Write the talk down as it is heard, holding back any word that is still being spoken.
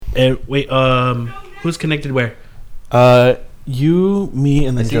Wait, who's connected where? You, me,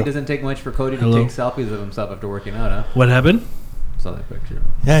 and then Joe. It doesn't take much for Cody to Hello? take selfies of himself after working out, huh? What happened? Saw that picture.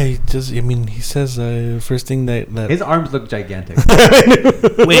 Yeah, he says first thing that His arms look gigantic.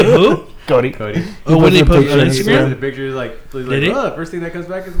 Wait, who? Cody. Oh, when he put it on He Instagram? the picture is like, Did he? oh, first thing that comes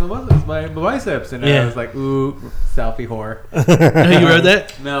back is my biceps, and Yeah. I was like, ooh, selfie whore. You read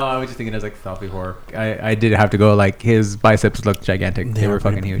that? No, I was just thinking it was like selfie whore. I did have to go like his biceps looked gigantic. They were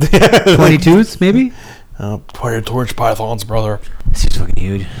fucking huge. 22s maybe. Fire torch pythons, brother. This is fucking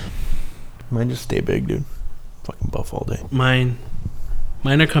huge. Mine just stay big, dude. Fucking buff all day. Mine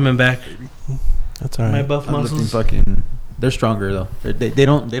are coming back. That's alright. My buff I'm lifting muscles. fucking. They're stronger though. They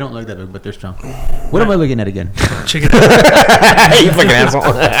don't look that big, but they're strong. What am I looking at again? Check it out. You fucking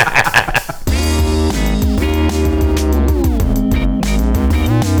asshole.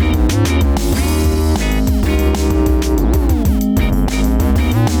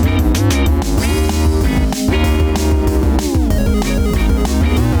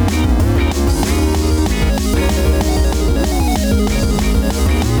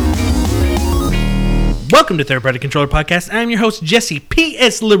 Welcome to Third Party Controller Podcast. I'm your host, Jesse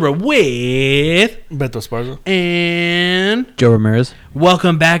P.S. Lira with... Beto Esparza. And... Joe Ramirez.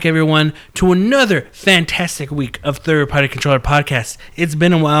 Welcome back, everyone, to another fantastic week of Third Party Controller Podcast. It's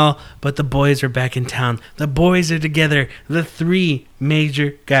been a while, but the boys are back in town. The boys are together. The three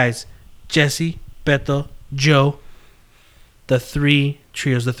major guys. Jesse, Beto, Joe. The three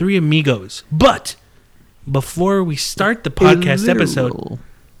trios. The three amigos. But before we start the podcast episode...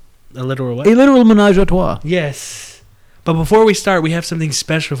 A literal what? A literal menage a trois. Yes. But before we start, we have something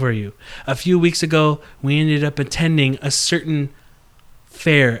special for you. A few weeks ago, we ended up attending a certain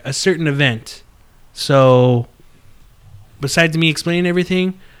fair, a certain event. So, besides me explaining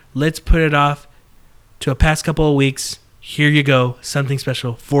everything, let's put it off to a past couple of weeks. Here you go, something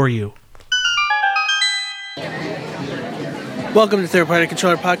special for you. Welcome to Third Party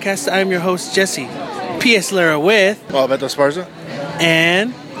Controller Podcast. I'm your host, Jesse P.S. Lara with... Beto Esparza.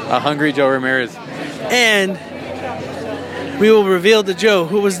 And... A hungry Joe Ramirez. And we will reveal to Joe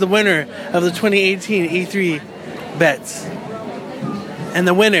who was the winner of the 2018 E3 bets. And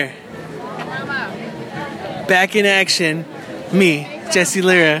the winner, back in action, me, Jesse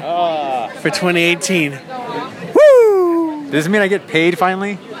Lira, for 2018. Woo! Does this mean I get paid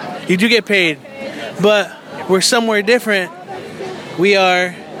finally? You do get paid, but we're somewhere different. We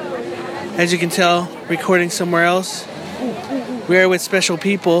are, as you can tell, recording somewhere else. We are with special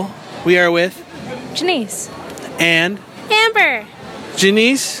people. We are with Janice. And Amber.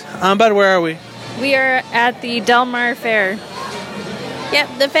 Janice. Ambad, where are we? We are at the Del Mar Fair.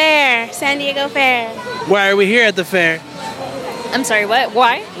 Yep, the fair. San Diego Fair. Why are we here at the fair? I'm sorry, what?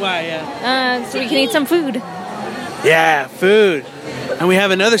 Why? Why, yeah. So we can eat some food. Yeah, food. And we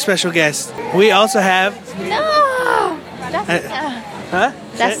have another special guest. We also have... No! Jessica. Huh?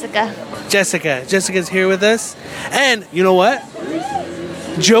 Jessica. Jessica's here with us. And you know what?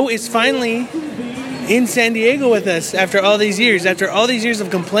 Joe is finally in San Diego with us after all these years. After all these years of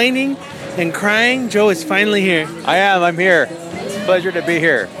complaining and crying, Joe is finally here. I'm here. Pleasure to be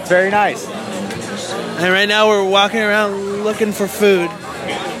here. It's very nice. And right now we're walking around looking for food.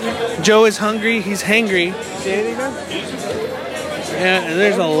 Joe is hungry. He's hangry. Yeah, and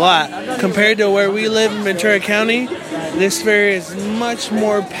there's a lot. Compared to where we live in Ventura County, this fair is much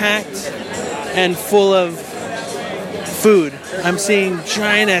more packed and full of food. I'm seeing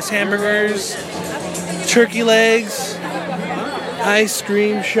giant-ass hamburgers, turkey legs, ice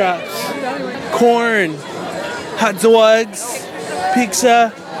cream shops, corn, hot dogs,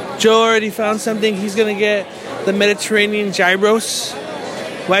 pizza. Joe already found something. He's going to get the Mediterranean gyros.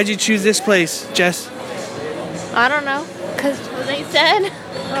 Why'd you choose this place, Jess? I don't know. Because they said.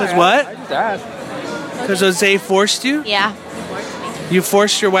 Because what? I just asked. Because Jose forced you? Yeah. You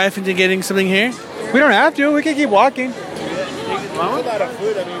forced your wife into getting something here? We don't have to. We can keep walking. There's a lot of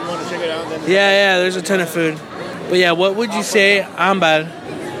food. I mean, you want to check it out? Then Yeah, there's a ton of food. But yeah, what would you say, Ambal?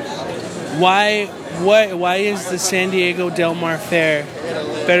 Why is the San Diego Del Mar Fair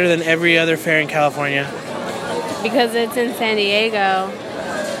better than every other fair in California? Because it's in San Diego.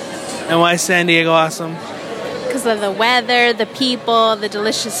 And why is San Diego awesome? Because of the weather, the people, the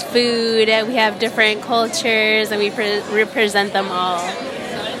delicious food. We have different cultures and we represent them all.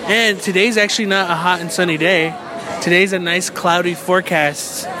 And today's actually not a hot and sunny day. Today's a nice cloudy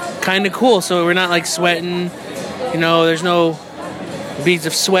forecast. Kind of cool, so we're not like sweating. You know, there's no beads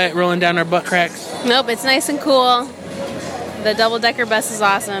of sweat rolling down our butt cracks. Nope, it's nice and cool. The double-decker bus is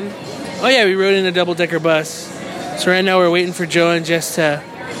awesome. Oh yeah, we rode in a double-decker bus. So right now we're waiting for Joe and Jess to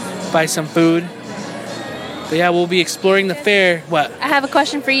buy some food. But yeah, we'll be exploring the fair. What? I have a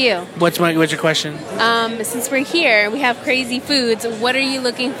question for you. What's your question? Since we're here, we have crazy foods. What are you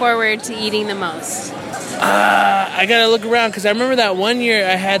looking forward to eating the most? I gotta look around because I remember that one year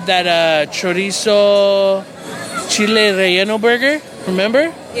I had that chorizo chile relleno burger.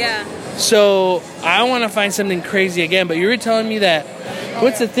 Remember? Yeah. So I want to find something crazy again. But you were telling me that.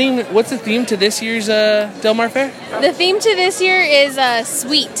 What's the theme? What's the theme to this year's Del Mar Fair? The theme to this year is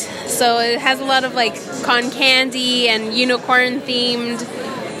sweet. So it has a lot of like cotton candy and unicorn themed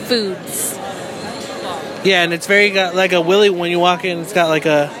foods. Yeah, and it's very got like a Willy. When you walk in, it's got like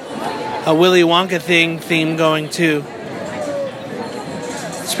a Willy Wonka theme going too.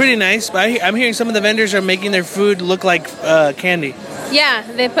 It's pretty nice. But I'm hearing some of the vendors are making their food look like candy. Yeah,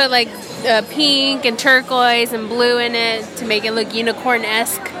 they put like pink and turquoise and blue in it to make it look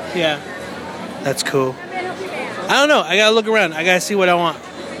unicorn-esque. Yeah, that's cool. I don't know. I gotta look around. I gotta see what I want.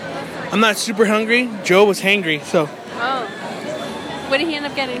 I'm not super hungry. Joe was hangry, so. Oh. What did he end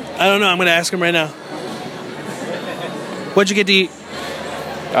up getting? I don't know. I'm gonna ask him right now. What'd you get to eat?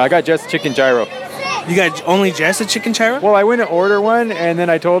 I got just chicken gyro. You got only just a chicken gyro? Well, I went to order one, and then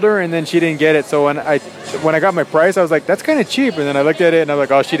I told her, and then she didn't get it. So when I got my price, I was like, that's kind of cheap. And then I looked at it, and I was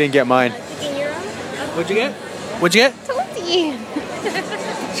like, oh, she didn't get mine. What'd you get? What'd you get? Told you.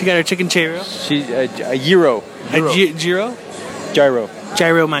 She got her chicken gyro. She a gyro. Gyro? Gyro.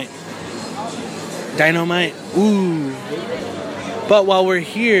 Gyromite. Dynamite. Ooh. But while we're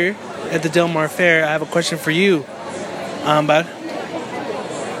here at the Del Mar Fair, I have a question for you, bud.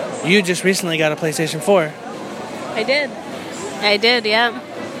 You just recently got a PlayStation 4. I did, yeah.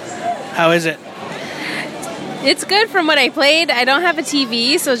 How is it? It's good from what I played. I don't have a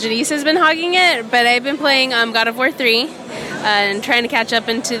TV, so Janice has been hogging it, but I've been playing God of War 3 and trying to catch up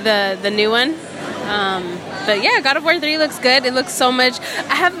into the new one. But yeah, God of War 3 looks good. It looks so much.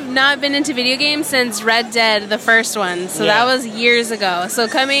 I have not been into video games since Red Dead, the first one. So that was years ago. So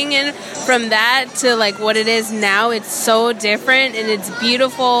coming in from that to like what it is now, it's so different and it's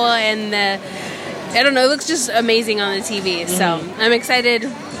beautiful and I don't know, it looks just amazing on the TV. So I'm excited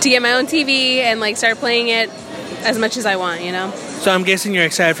to get my own TV and like start playing it as much as I want, you know? So I'm guessing you're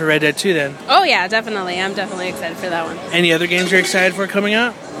excited for Red Dead 2 then? Oh yeah, definitely. I'm definitely excited for that one. Any other games you're excited for coming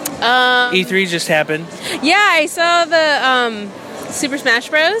out? E3 just happened. Yeah, I saw the Super Smash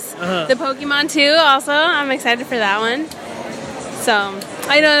Bros. The Pokemon 2 also. I'm excited for that one. So,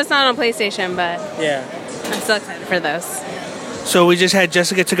 I know it's not on PlayStation, but yeah, I'm still excited for those. So we just had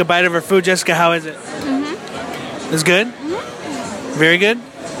Jessica took a bite of her food. Jessica, how is it? It's good? Very good?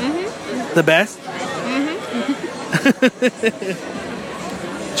 The best?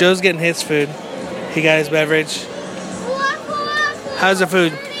 Joe's getting his food. He got his beverage. How's the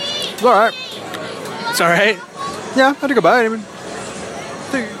food? It's all right. It's all right? Yeah, I took a bite. I mean,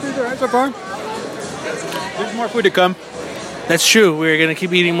 it's all right so far. There's more food to come. That's true. We're going to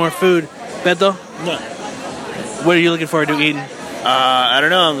keep eating more food. Beto? No. What are you looking forward to eating? I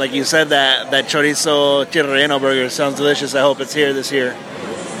don't know. Like you said, that chorizo chile relleno burger sounds delicious. I hope it's here this year.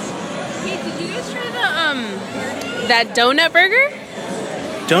 Hey, did you guys try that donut burger?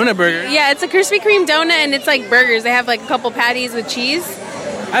 Donut burger? Yeah, it's a Krispy Kreme donut and it's like burgers. They have like a couple patties with cheese.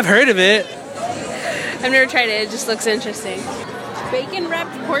 I've heard of it. I've never tried it. It just looks interesting. Bacon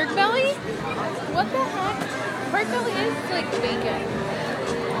wrapped pork belly? What the heck? Pork belly is like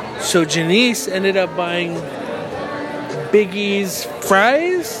bacon. So Janice ended up buying Biggie's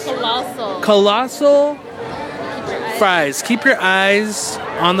fries? Colossal fries. Keep your eyes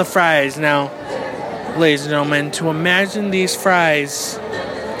on the fries. Now, ladies and gentlemen, to imagine these fries,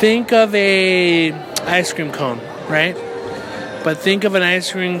 think of a ice cream cone, right? But think of an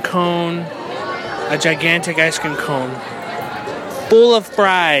ice cream cone, a gigantic ice cream cone, full of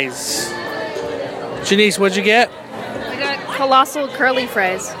fries. Janice, what'd you get? I got colossal curly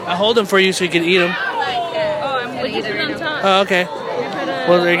fries. I'll hold them for you so you can eat them. Oh, I'm gonna eat it right now. Oh, okay.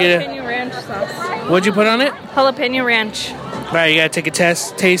 Well, they're good. Jalapeno ranch sauce. What'd you put on it? Jalapeno ranch. All right, you gotta take a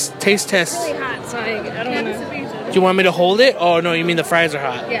taste test. Really hot, so I don't want to. Do you want me to hold it? Oh no, you mean the fries are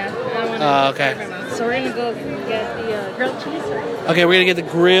hot. Yeah, I don't want to. Okay. So we're gonna go get the grilled cheese. Okay, we're gonna get the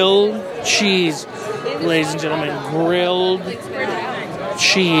grilled cheese, ladies and gentlemen. Grilled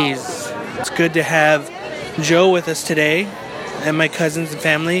cheese. It's good to have Joe with us today, and my cousins and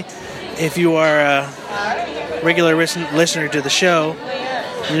family. If you are a regular listener to the show,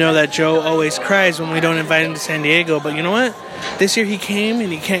 you know that Joe always cries when we don't invite him to San Diego. But you know what? This year he came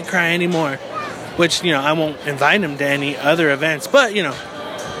and he can't cry anymore. Which, you know, I won't invite him to any other events. But, you know,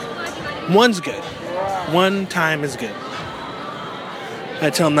 one's good. One time is good. I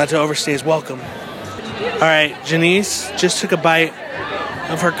tell him not to overstay his welcome. All right, Janice just took a bite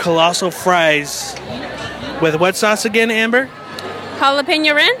of her colossal fries. With what sauce again, Amber?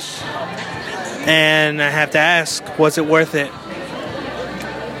 Jalapeno ranch? And I have to ask, was it worth it?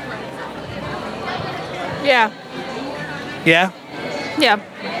 Yeah. Yeah? Yeah.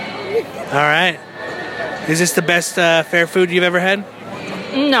 All right. Is this the best fair food you've ever had?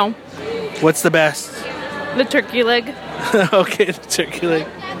 No. What's the best? The turkey leg? Okay, the turkey leg.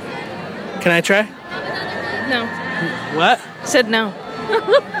 Can I try? No. What? Said no.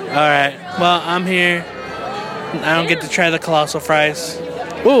 All right. Well, I'm here. I don't get to try the colossal fries.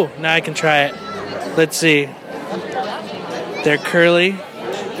 Ooh, now I can try it. Let's see. They're curly.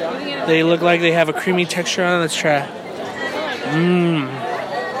 They look like they have a creamy texture on it. Let's try. Mmm.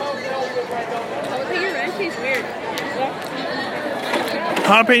 Jalapeno ranch tastes weird.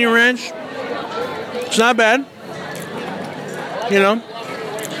 Jalapeno ranch. It's not bad. You know, I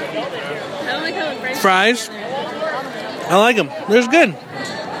don't like how the french fries. I like them. They're good.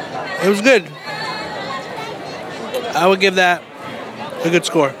 It was good. I would give that a good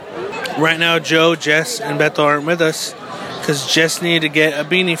score. Right now, Joe, Jess, and Bethel aren't with us because Jess needed to get a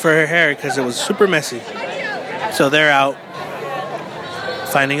beanie for her hair because it was super messy. So they're out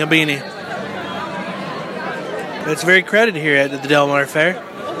finding a beanie. It's very crowded here at the Del Mar Fair.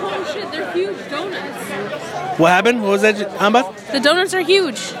 Oh shit, they're huge donuts. What happened? What was that, Amba? The donuts are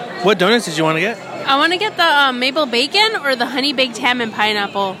huge. What donuts did you want to get? I want to get the maple bacon or the honey baked ham and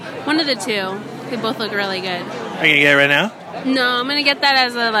pineapple. One of the two. They both look really good. Are you going to get it right now? No, I'm going to get that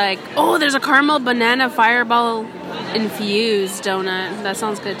as a oh, there's a caramel banana fireball infused donut. That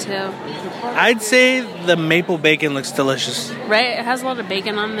sounds good too. I'd say the maple bacon looks delicious. Right? It has a lot of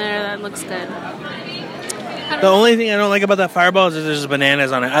bacon on there. That looks good. The only thing I don't like about that fireball is that there's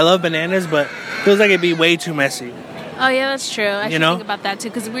bananas on it. I love bananas, but it feels like it'd be way too messy. Oh, yeah, that's true. I should know? think about that too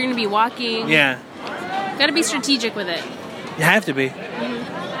because we're going to be walking. Yeah, Got to be strategic with it. you have to be.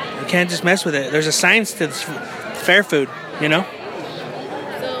 You can't just mess with it. There's a science to this fair food, you know?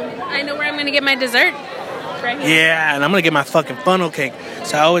 So I know where I'm going to get my dessert. Right here. Yeah, and I'm gonna get my fucking funnel cake.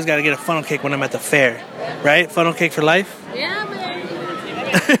 So I always gotta get a funnel cake when I'm at the fair, right? Funnel cake for life. Yeah, man.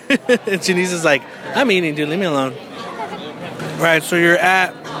 And Janice is like, I'm eating, dude. Leave me alone. Right. So you're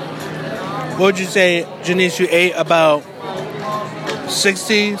at. What would you say, Janice? You ate about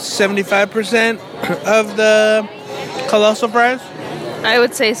 60-75% of the colossal fries, I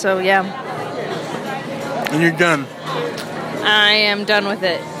would say so, yeah. and you're done. I am done with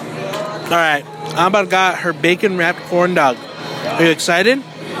it. All right. Amba got her bacon wrapped corn dog. Are you excited?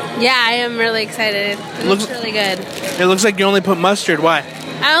 Yeah, I am really excited. It looks really good. It looks like you only put mustard. Why?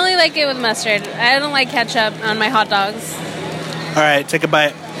 I only like it with mustard. I don't like ketchup on my hot dogs. All right, take a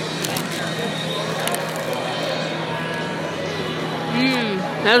bite.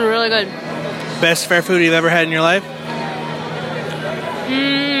 That was really good. Best fair food you've ever had in your life?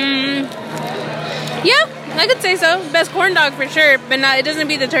 Yeah, I could say so. Best corn dog for sure, but it doesn't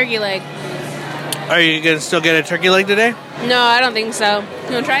beat the turkey leg. Are you gonna still get a turkey leg today? No, I don't think so.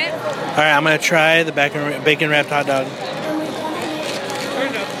 You want to try it? All right, I'm gonna try the bacon wrapped hot dog.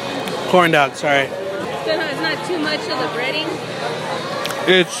 Corn dog. Corn dog, sorry. It's not too much of the breading.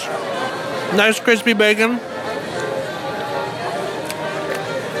 It's nice crispy bacon.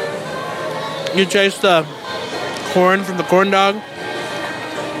 You taste the corn from the corn dog.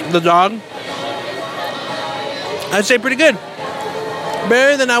 The dog. I'd say pretty good.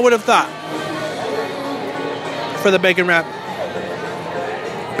 Better than I would have thought. For the bacon wrap.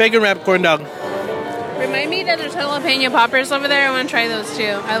 Bacon wrap corn dog. Remind me that there's jalapeno poppers over there. I want to try those too.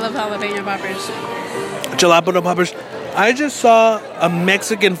 I love jalapeno poppers. Jalapeno poppers. I just saw a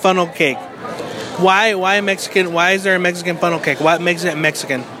Mexican funnel cake. Why Mexican? Why is there a Mexican funnel cake? What makes it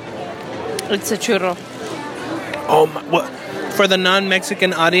Mexican? It's a churro. Oh my, what? For the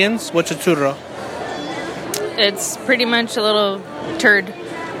non-Mexican audience, what's a churro? It's pretty much a little turd.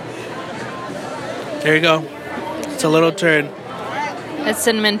 There you go. It's a little turd. A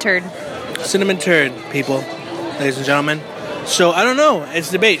cinnamon turd. Cinnamon turd, people, ladies and gentlemen. So I don't know.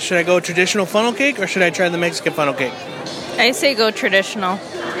 It's debate. Should I go traditional funnel cake or should I try the Mexican funnel cake? I say go traditional.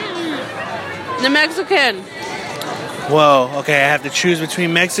 The Mexican. Whoa. Okay, I have to choose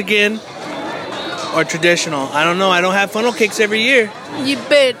between Mexican or traditional. I don't know. I don't have funnel cakes every year. You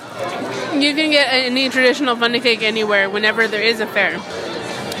bet. You can get any traditional funnel cake anywhere whenever there is a fair.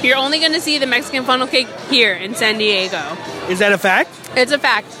 You're only going to see the Mexican funnel cake here in San Diego. Is that a fact? It's a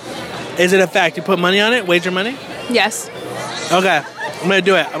fact. Is it a fact? You put money on it? Wager money? Yes. Okay. I'm going to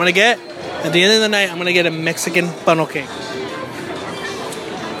do it. I'm going to get, at the end of the night, I'm going to get a Mexican funnel cake.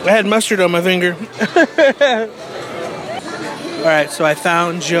 I had mustard on my finger. All right, so I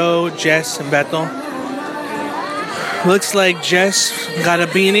found Joe, Jess, and Bethel. Looks like Jess got a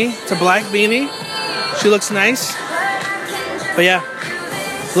beanie. It's a black beanie. She looks nice. But yeah,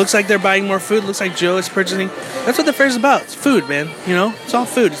 looks like they're buying more food. Looks like Joe is purchasing. That's what the fair is about. It's food, man. You know, it's all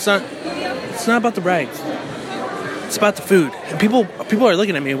food. It's not about the rides. It's about the food. And people are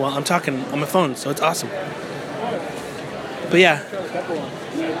looking at me while I'm talking on my phone, so it's awesome. But yeah,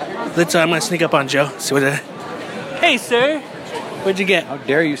 I'm gonna sneak up on Joe. See what. Hey, sir. What'd you get? How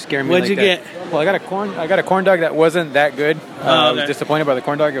dare you scare me What'd like you that? get? Well, I got a corn dog that wasn't that good. I okay. was disappointed by the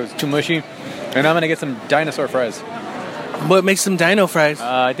corn dog. It was too mushy. And I'm gonna get some dinosaur fries. What makes them dino fries?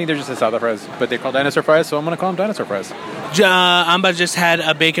 I think they're just Asada fries, but they're called dinosaur fries, so I'm gonna call them dinosaur fries. Amba just had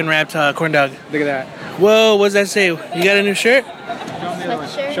a bacon wrapped corn dog. Look at that. Whoa, what does that say? You got a new shirt?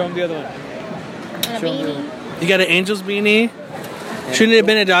 Show them the other one. And a beanie. You got an Angels beanie? Shouldn't it have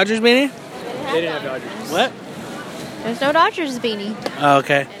been a Dodgers beanie? They didn't have Dodgers. What? There's no Dodgers beanie. Oh,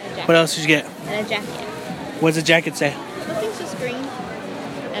 okay. What else did you get? And a jacket. What's the jacket say? Nothing's just green.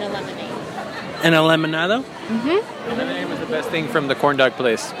 And a lemonade. And a lemonado? Their lemonade was the best thing from the corn dog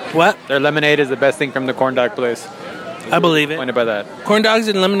place. What? Their lemonade is the best thing from the corn dog place. I believe it. Disappointed by that. Corn dogs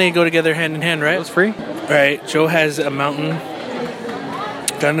and lemonade go together hand in hand, right? It was free. All right, Joe has a mountain.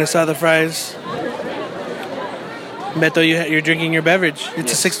 Carne asada fries. Beto, you're drinking your beverage.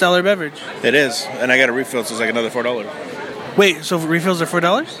 It's a $6 beverage. It is, and I got a refill, so it's like another $4. Wait, so refills are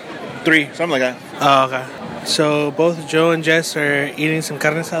 $4? 3, something like that. Oh, okay. So both Joe and Jess are eating some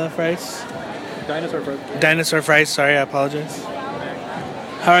carne asada fries. Dinosaur fries. Dinosaur fries, sorry, I apologize.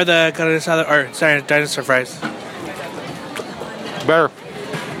 How are the carne asada, dinosaur fries? Better.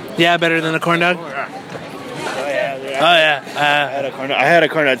 Yeah, better than the corn dog? Oh yeah. I had a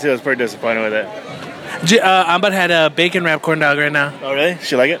corn dog too. I was pretty disappointed with it. Ambat had a bacon wrapped corn dog right now. Oh really?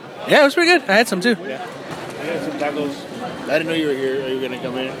 She like it? Yeah, it was pretty good. I had some too. Yeah. I got some tacos. I didn't know you were here. Or you were gonna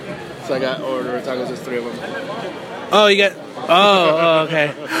come in. So I got ordered tacos. There's 3 of them. Oh, you got. Oh,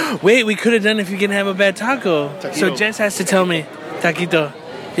 okay. Wait, we could have done if you didn't have a bad taco. Taquito. So Jess has to tell me. Taquito.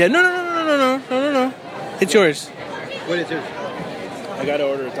 Yeah, no. It's yours. What is yours? I got to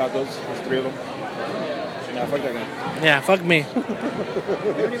order tacos. There's 3 of them. Nah, fuck that guy. Yeah, fuck me. You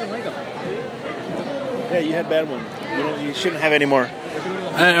don't even like them. Yeah, you had bad one. You shouldn't have any more.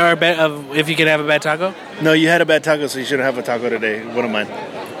 If you could have a bad taco. No, you had a bad taco, so you shouldn't have a taco today. One of mine.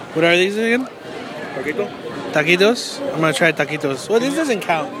 What are these again? Taquito? Taquitos? I'm gonna try taquitos. Well, this doesn't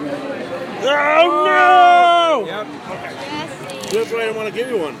count. Oh no! Yep. That's why I didn't want to give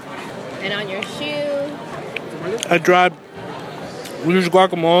you one. And on your shoe. I tried. We use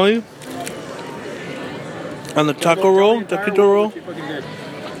guacamole on the taco roll, taquito roll.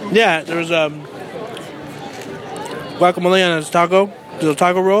 Yeah, there was guacamole on his taco, the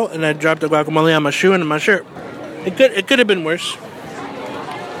taco roll, and I dropped the guacamole on my shoe and on my shirt. It could have been worse.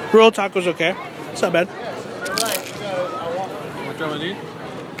 Roll taco's okay. It's not bad.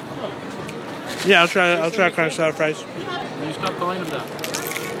 Yeah, I'll try carne asada fries. You stop calling them that.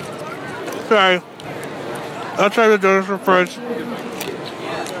 Sorry. I'll try the dinosaur fries.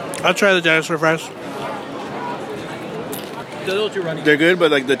 They're a little too runny. They're good,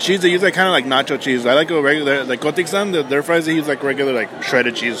 but like the cheese they use, like kind of like nacho cheese. I like a regular, like Kotiksan, their fries they use like regular, like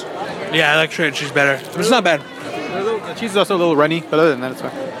shredded cheese. Yeah, I like shredded cheese better. It's not bad. The cheese is also a little runny, but other than that, it's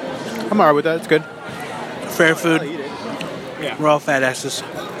fine. I'm alright with that. It's good. Fair food. We're all fat asses.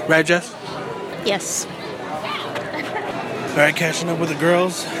 Right, Jess? Yes. All right, catching up with the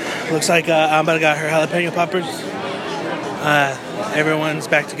girls. Looks like Amba got her jalapeno poppers. Everyone's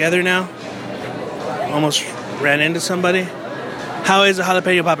back together now. Almost ran into somebody. How is the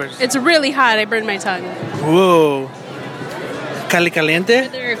jalapeno poppers? It's really hot. I burned my tongue. Whoa. Caliente?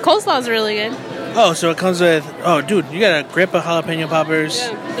 Their coleslaw's really good. Oh, so it comes with... Oh, dude, you got a grip of jalapeno poppers.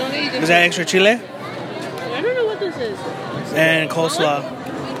 Yeah, don't eat it. Is that extra chile? I don't know what this is. And coleslaw.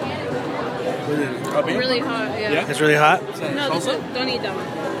 Really hot, yeah. It's really hot? No, this one, don't eat that one.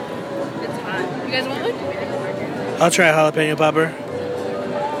 It's hot. You guys want one? I'll try a jalapeno popper.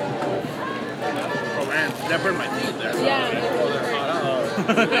 Oh man, that burned my teeth there. Yeah.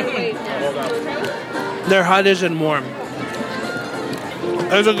 They're hot-ish and warm.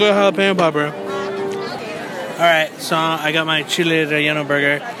 That's a good jalapeno popper. Alright, so I got my chile relleno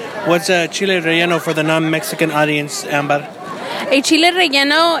burger. What's a chile relleno for the non-Mexican audience, Amber? A chile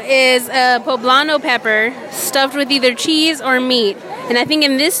relleno is a poblano pepper stuffed with either cheese or meat. And I think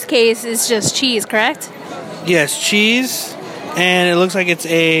in this case it's just cheese, correct? Yes, cheese. And it looks like it's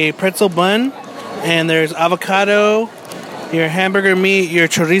a pretzel bun. And there's avocado, your hamburger meat, your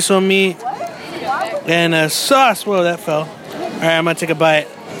chorizo meat, and a sauce. Whoa, that fell. Alright, I'm gonna take a bite.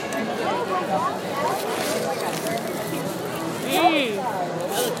 That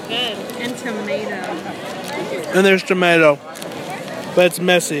looks good. And tomato. And there's tomato. But it's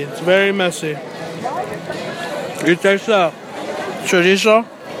messy. It's very messy. It tastes chorizo.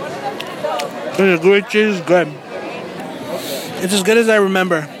 The grilled cheese is good. It's as good as I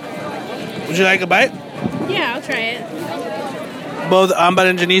remember. Would you like a bite? Yeah, I'll try it. Both Amber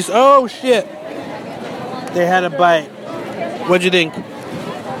and Janice. Oh shit! They had a bite. What'd you think?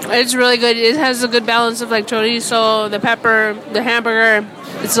 It's really good. It has a good balance of like chorizo, the pepper, the hamburger.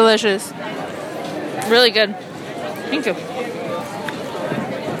 It's delicious. Really good. Thank you.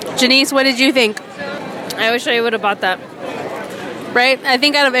 Janice, what did you think? I wish I would have bought that. Right? I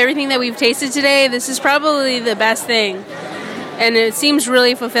think out of everything that we've tasted today, this is probably the best thing. And it seems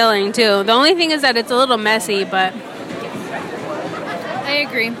really fulfilling too. The only thing is that it's a little messy, but I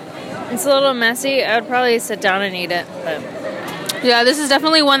agree. It's a little messy. I would probably sit down and eat it. But yeah, this is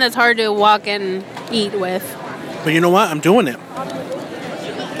definitely one that's hard to walk and eat with. But you know what? I'm doing it.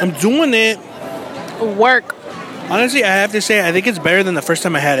 I'm doing it. Work. Honestly, I have to say, I think it's better than the first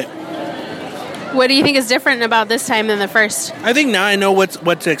time I had it. What do you think is different about this time than the first? I think now I know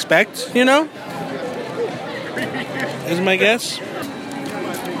what to expect, you know? Is my guess.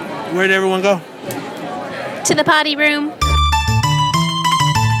 Where'd everyone go? To the potty room.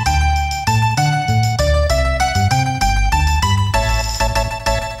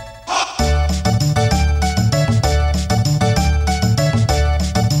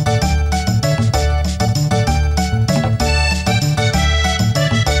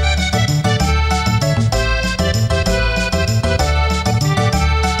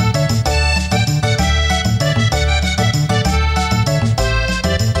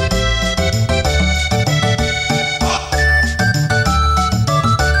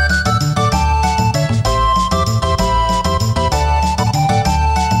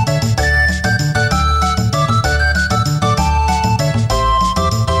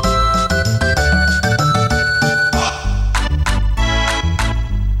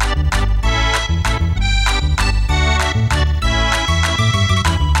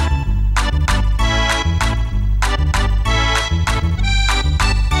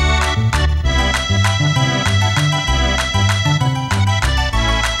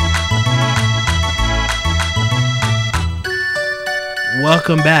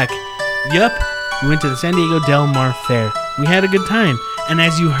 Welcome back. Yup, we went to the San Diego Del Mar Fair. We had a good time. And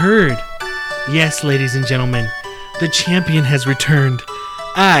as you heard, yes, ladies and gentlemen, the champion has returned.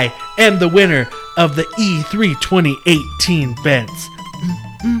 I am the winner of the E3 2018 Benz.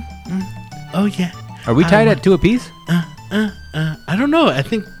 Oh, yeah. Are we tied at 2 apiece? I don't know. I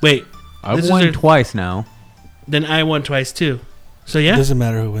think, wait. I've won twice now. Then I won twice, too. So, yeah. It doesn't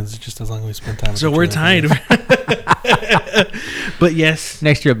matter who wins, just as long as we spend time with So each we're other. tied. But yes.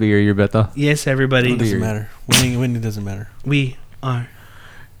 Next year will be your year, Beto. Yes, everybody. It doesn't matter. Winning doesn't matter. We are.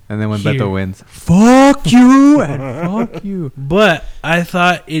 And then when Here. Beto wins, fuck you and fuck you. But I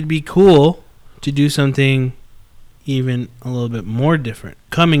thought it'd be cool to do something even a little bit more different.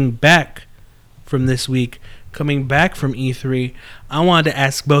 Coming back from this week, coming back from E3, I wanted to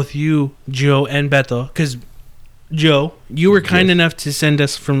ask both you, Joe and Beto, because Joe, you were kind enough to send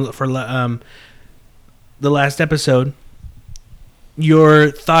us for the last episode your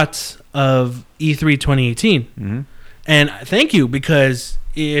thoughts of E3 2018. Mm-hmm. And thank you, because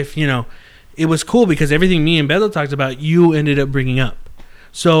if, you know, it was cool because everything me and Beto talked about, you ended up bringing up.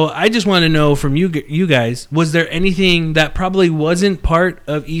 So I just want to know from you guys, was there anything that probably wasn't part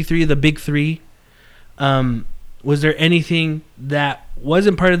of E3, the big three? Was there anything that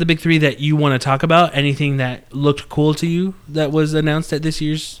wasn't part of the big three that you want to talk about? Anything that looked cool to you that was announced at this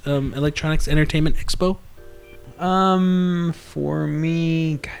year's Electronics Entertainment Expo? For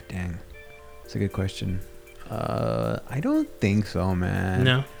me, god dang, that's a good question. I don't think so, man.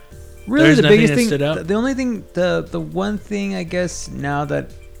 No. Really, There's the nothing biggest that thing, stood out? the only thing, the one thing, I guess, now that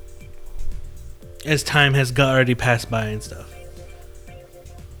As time has already passed by and stuff.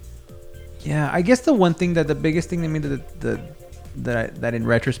 yeah, I guess the one thing the biggest thing to me that in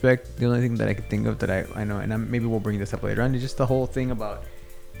retrospect, the only thing that I could think of that I know, and maybe we'll bring this up later on, is just the whole thing about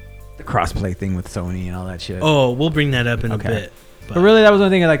the crossplay thing with Sony and all that shit. Oh, we'll bring that up in a bit. But really, that was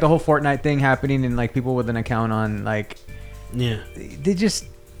one thing, like the whole Fortnite thing happening and like people with an account on, like, yeah, they just,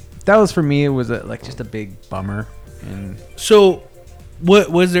 that was for me, it was just a big bummer. And so,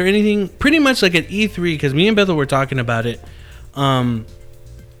 what was there anything pretty much like at E3? Because me and Bethel were talking about it.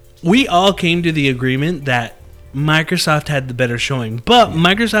 We all came to the agreement that Microsoft had the better showing, but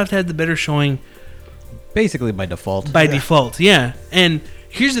Microsoft had the better showing basically by default. By default, yeah. And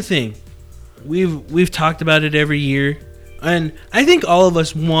here's the thing: we've talked about it every year, and I think all of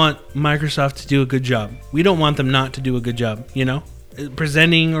us want Microsoft to do a good job. We don't want them not to do a good job, you know,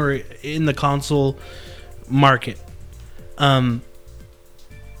 presenting or in the console market.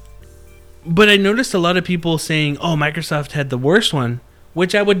 But I noticed a lot of people saying, "Oh, Microsoft had the worst one,"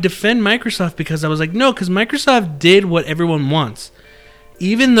 which I would defend Microsoft because I was like, "No, because Microsoft did what everyone wants."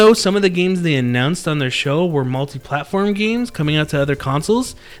 Even though some of the games they announced on their show were multi-platform games coming out to other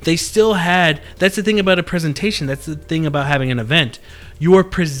consoles, they still had... That's the thing about a presentation. That's the thing about having an event. You are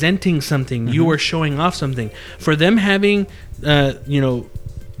presenting something. You are showing off something. For them having,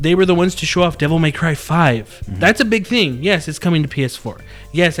 they were the ones to show off Devil May Cry 5. That's a big thing. Yes, it's coming to PS4.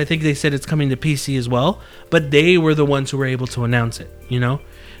 Yes, I think they said it's coming to PC as well. But they were the ones who were able to announce it, you know?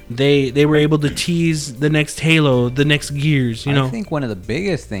 They were able to tease the next Halo, the next Gears, you know. I think one of the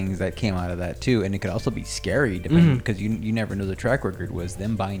biggest things that came out of that too, and it could also be scary, depending because you never know the track record, was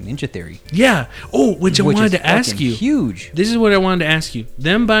them buying Ninja Theory. Yeah. Oh, which I wanted to ask you. Huge. This is what I wanted to ask you.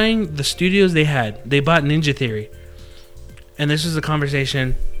 Them buying the studios they had, they bought Ninja Theory, and this is a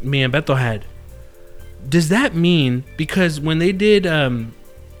conversation me and Beto had. Does that mean, because when they did,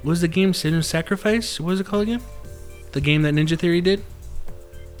 what was the game, Senua's Sacrifice? What was it called again? The game that Ninja Theory did?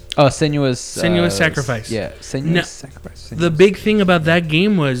 Oh, Senua's Sacrifice. Yeah, Senua's Sacrifice. The big thing about that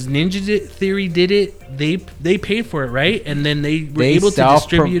game was Ninja Theory did it. They paid for it, right? And then they were able to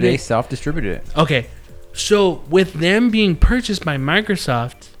distribute it. They self-distributed it. Okay. So with them being purchased by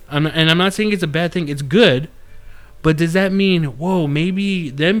Microsoft, and I'm not saying it's a bad thing, it's good, but does that mean, whoa, maybe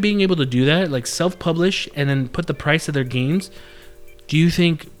them being able to do that, like self-publish and then put the price of their games, do you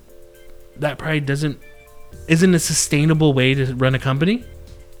think that probably isn't a sustainable way to run a company?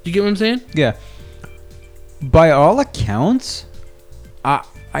 You get what I'm saying? Yeah. By all accounts,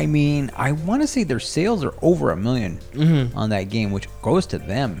 I mean, I want to say their sales are over 1 million on that game, which goes to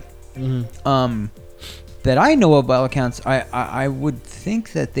them. That I know of, by all accounts, I would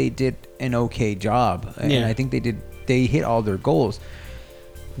think that they did an okay job, and I think they hit all their goals.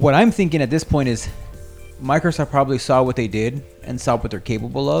 What I'm thinking at this point is Microsoft probably saw what they did and saw what they're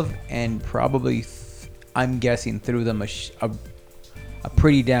capable of, and probably, I'm guessing, threw them a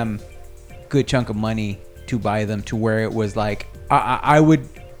pretty damn good chunk of money to buy them, to where it was like, I would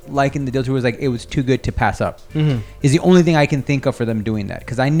liken the deal to, it was like, it was too good to pass up. Is the only thing I can think of for them doing that,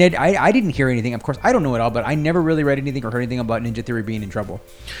 because I didn't hear anything. Of course, I don't know it all, but I never really read anything or heard anything about Ninja Theory being in trouble.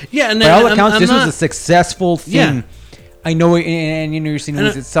 Yeah, and by all accounts, this was a successful thing. Yeah. I know, and you're seeing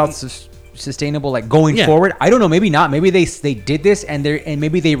it's self-sustainable, like going forward. I don't know, maybe not. Maybe they did this and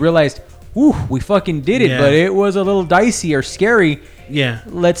maybe they realized, ooh, we fucking did it, but it was a little dicey or scary. Yeah.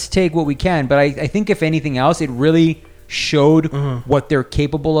 Let's take what we can. But I think if anything else, it really showed what they're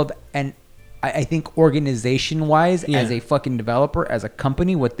capable of. And I think organization-wise, as a fucking developer, as a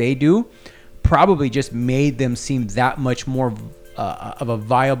company, what they do probably just made them seem that much more of a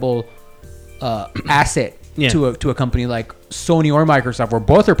viable asset to a company like Sony or Microsoft, where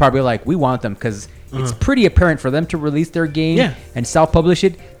both are probably like, we want them, because it's pretty apparent for them to release their game and self-publish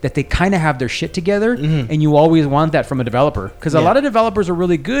it that they kind of have their shit together, and you always want that from a developer, because a lot of developers are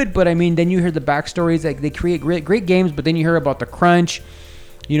really good, but I mean, then you hear the backstories, like they create great games, but then you hear about the crunch,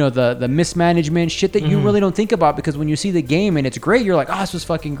 you know, the mismanagement shit that you really don't think about, because when you see the game and it's great, you're like, oh, this was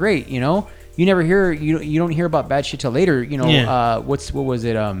fucking great, you know. You never hear, you don't hear about bad shit till later, you know. What was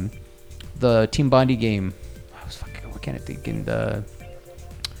it, the Team Bondi game, what can I think, in the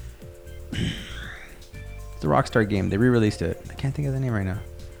Rockstar game, they re-released it. I can't think of the name right now.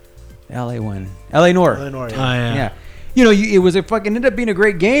 LA one. LA Noire. Yeah. You know, it was it ended up being a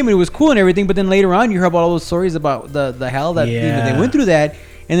great game, and it was cool and everything, but then later on you hear about all those stories about the hell that you know, they went through that,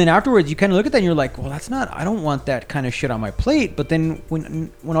 and then afterwards you kind of look at that and you're like, well, I don't want that kind of shit on my plate. But then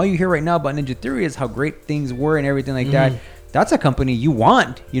when all you hear right now about Ninja Theory is how great things were and everything like that, that's a company you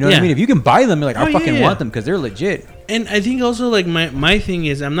want. You know what I mean? If you can buy them, you're like, I fucking want them, because they're legit. And I think also, like, my thing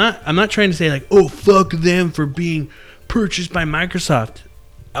is, I'm not trying to say like, oh, fuck them for being purchased by Microsoft.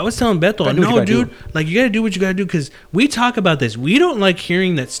 I was telling Beto, no, dude, like, you gotta do what you gotta do, because we talk about this. We don't like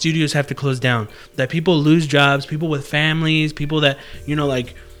hearing that studios have to close down, that people lose jobs, people with families, people that, you know,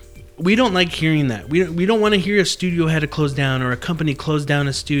 like, we don't like hearing that. We don't want to hear a studio had to close down, or a company closed down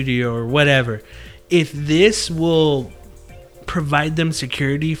a studio, or whatever. If this will provide them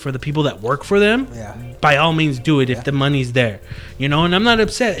security for the people that work for them, by all means do it if the money's there, you know. And I'm not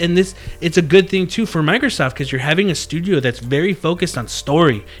upset, and it's a good thing too for Microsoft, because you're having a studio that's very focused on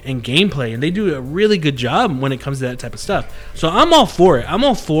story and gameplay, and they do a really good job when it comes to that type of stuff. So I'm all for it. I'm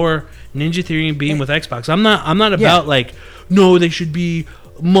all for Ninja Theory being with Xbox. I'm not about like, no, they should be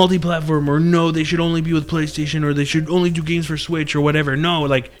multi-platform, or no, they should only be with PlayStation, or they should only do games for Switch, or whatever. No,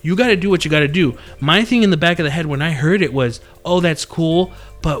 like, you got to do what you got to do. My thing in the back of the head when I heard it was, oh, that's cool,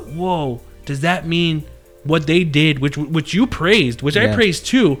 but whoa, does that mean what they did, which you praised, which I praised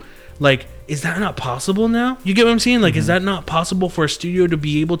too, like, is that not possible now? You get what I'm saying? Like, is that not possible for a studio to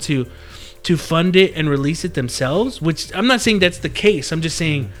be able to to fund it and release it themselves. Which I'm not saying that's the case. I'm just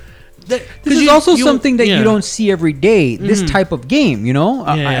saying that This is also something that yeah. you don't see every day. This type of game, you know.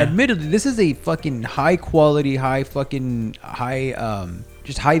 Yeah. Admittedly, this is a fucking high quality, high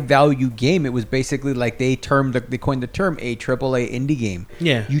just high value game. It was basically like they coined the term a AAA indie game.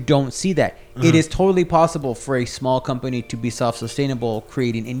 Yeah. You don't see that. It is totally possible for a small company to be self-sustainable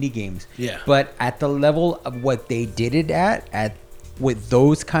creating indie games. Yeah. But at the level of what they did it at with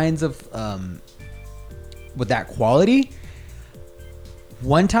those kinds of with that quality,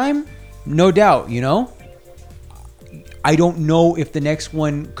 one time, no doubt, you know. I don't know if the next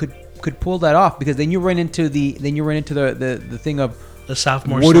one could pull that off, because then you run into the thing of the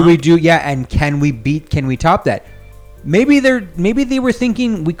sophomore. What do we do? Yeah, and can we top that? Maybe they were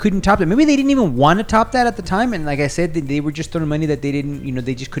thinking we couldn't top that. Maybe they didn't even want to top that at the time, and like I said, they were just throwing money that they didn't, you know,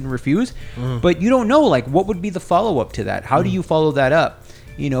 they just couldn't refuse. But you don't know, like, what would be the follow up to that? How do you follow that up?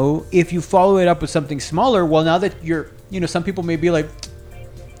 You know, if you follow it up with something smaller, well, now that you're, you know, some people may be like,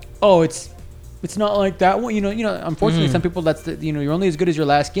 oh, it's not like that one. You know. Unfortunately, some people, that's the, you know, you're only as good as your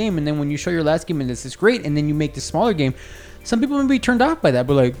last game, and then when you show your last game and this is great, and then you make the smaller game, some people may be turned off by that.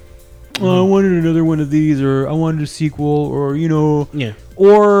 But like, oh, I wanted another one of these, or I wanted a sequel, or you know, Yeah.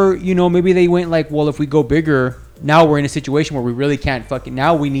 or you know, maybe they went like, well, if we go bigger, now we're in a situation where we really can't fucking.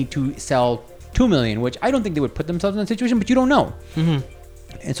 Now we need to sell 2 million, which I don't think they would put themselves in that situation, but you don't know.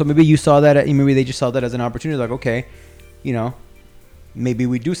 And so maybe you saw that. Maybe they just saw that as an opportunity. Like, okay, you know, maybe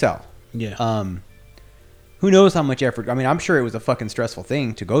we do sell. Yeah. Who knows how much effort? I mean, I'm sure it was a fucking stressful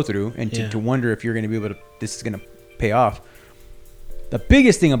thing to go through, and Yeah. to wonder if you're going to be able to. This is going to pay off. The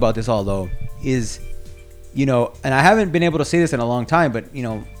biggest thing about this all, though, is, you know, and I haven't been able to say this in a long time, but you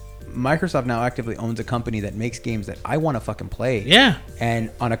know, Microsoft now actively owns a company that makes games that I want to fucking play. Yeah. And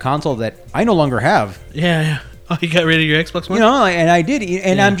on a console that I no longer have. Yeah. Oh, you got rid of your Xbox One? You know, and I did,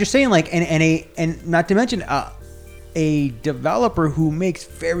 and Yeah. I'm just saying, like, and not to mention a developer who makes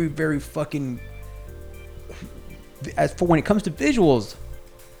very, very fucking, as for when it comes to visuals,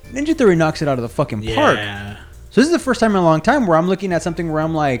 Ninja Theory knocks it out of the fucking park. Yeah. So this is the first time in a long time where I'm looking at something where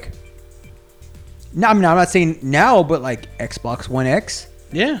I'm like, no, I'm not saying now, but like Xbox One X.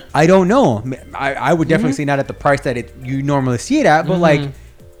 Yeah. I don't know. I would definitely say not at the price that you normally see it at, but like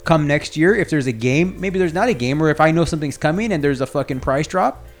come next year, if there's a game, maybe there's not a game, or if I know something's coming and there's a fucking price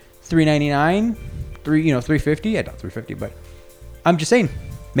drop, $399, $350. I doubt $350, but I'm just saying,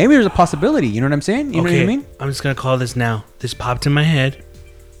 maybe there's a possibility. You know what I'm saying? You know what I mean? I'm just gonna call this now. This popped in my head.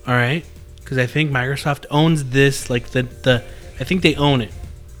 All right, because I think Microsoft owns this. Like I think they own it.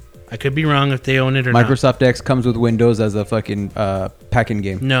 I could be wrong if they own it or not. Microsoft X comes with Windows as a fucking pack-in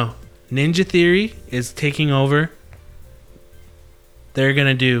game. No, Ninja Theory is taking over. They're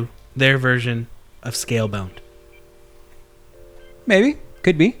gonna do their version of Scalebound. Maybe.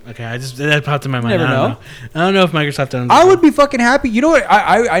 Could be. Okay, that popped in my mind. Never know. I don't know if Microsoft owns it. I would be fucking happy. You know what?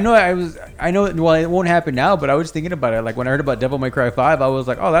 I know. Well, it won't happen now, but I was thinking about it. Like when I heard about Devil May Cry 5, I was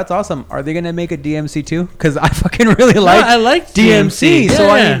like, oh, that's awesome. Are they gonna make a DMC too? Because I fucking really like. I like DMC. So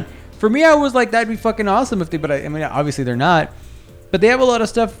I Yeah. mean, for me, I was like, that'd be fucking awesome if they. But I mean, obviously they're not. But they have a lot of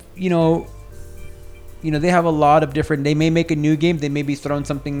stuff. You know, they have a lot of different. They may make a new game. They may be throwing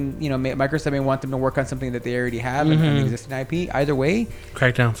something. You know, Microsoft may want them to work on something that they already have an existing IP. Either way,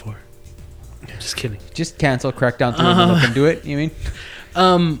 Crackdown 4. Just kidding. just cancel Crackdown 3 and let them do it. You mean?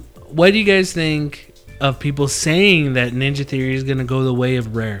 What do you guys think of people saying that Ninja Theory is gonna go the way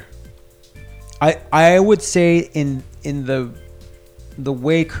of Rare? I would say in the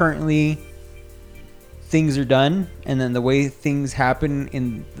way currently things are done, and then the way things happen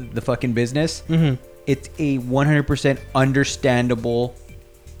in the fucking business, it's a 100% understandable.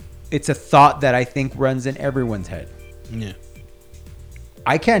 It's a thought that I think runs in everyone's head. Yeah.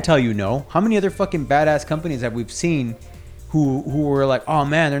 I can't tell you no. How many other fucking badass companies have we've seen who were like, oh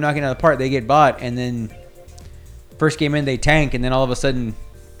man, they're knocking out the park, they get bought, and then first game in they tank, and then all of a sudden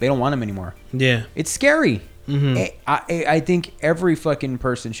they don't want them anymore. Yeah. It's scary. I think every fucking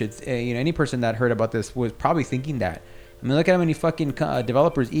person should, any person that heard about this was probably thinking that. I mean, look at how many fucking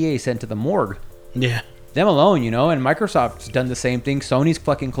developers EA sent to the morgue. Yeah. Them alone, and Microsoft's done the same thing. Sony's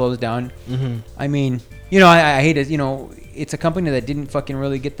fucking closed down. I mean, I hate it. It's a company that didn't fucking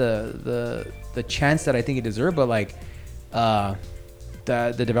really get the chance that I think it deserved. But like, the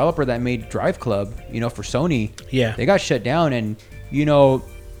developer that made Drive Club, for Sony, Yeah. they got shut down. And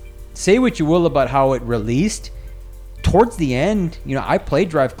say what you will about how it released. Towards the end, I played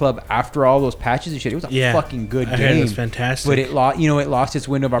Drive Club after all those patches and shit. It was a fucking good I game. heard it was fantastic. But it lost its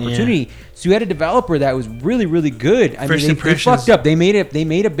window of opportunity. So you had a developer that was really, really good. I First mean, they impressions- fucked up. They made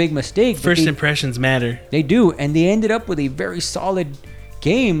a big mistake. but First they, impressions matter. they do, and they ended up with a very solid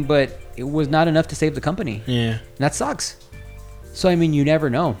game, but it was not enough to save the company. Yeah. And that sucks. So I mean, you never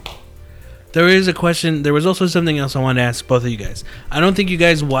know. There is a question. There was also something else I wanted to ask both of you guys. I don't think you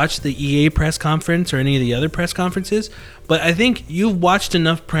guys watched the EA press conference or any of the other press conferences, but I think you've watched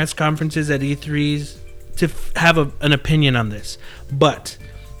enough press conferences at E3s to have an opinion on this. But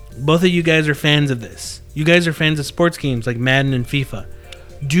both of you guys are fans of this. You guys are fans of sports games like Madden and FIFA.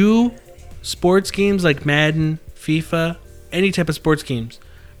 Do sports games like Madden, FIFA, any type of sports games,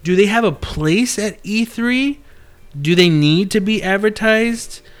 do they have a place at E3? Do they need to be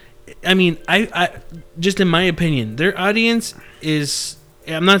advertised? I mean, I just in my opinion, their audience is.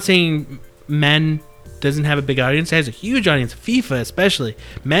 I'm not saying Madden doesn't have a big audience. It has a huge audience. FIFA especially.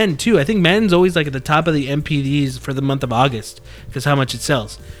 Madden too. I think Madden's always like at the top of the MPDs for the month of August because how much it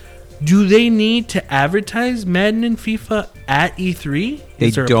sells. Do they need to advertise Madden and FIFA at E3?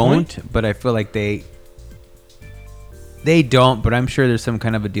 They don't, but I feel like they don't, but I'm sure there's some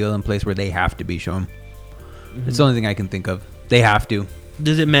kind of a deal in place where they have to be shown. Mm-hmm. It's the only thing I can think of. They have to.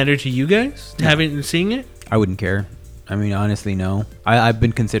 Does it matter to you guys having and seeing it? I wouldn't care. I mean, honestly, no. I've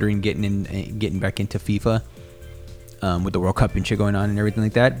been considering getting back into FIFA with the World Cup and shit going on and everything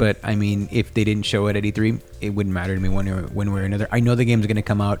like that. But I mean, if they didn't show it at E3, it wouldn't matter to me one way or another. I know the game's gonna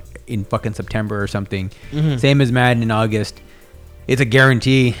come out in fucking September or something. Mm-hmm. Same as Madden in August. It's a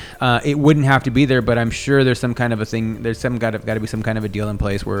guarantee. It wouldn't have to be there, but I'm sure there's some kind of a thing. There's got to be some kind of a deal in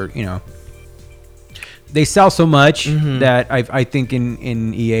place where they sell so much that I think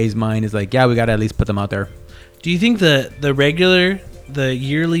in EA's mind is like, yeah, we got to at least put them out there. Do you think the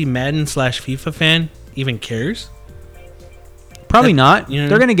yearly Madden / FIFA fan even cares? Probably not. They're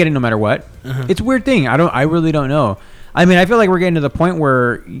going to get it no matter what. Uh-huh. It's a weird thing. I really don't know. I mean, I feel like we're getting to the point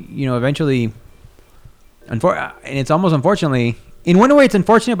where, eventually, and it's almost unfortunately, in one way it's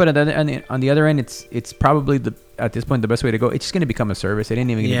unfortunate, but on the other end, it's probably at this point the best way to go. It's just going to become a service. It ain't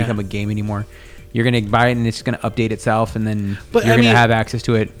even going to become a game anymore. You're going to buy it and it's going to update itself, and then you're going to have access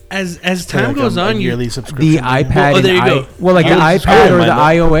to it. As time goes on, yearly subscription. The iPad, there you go. The iPad or the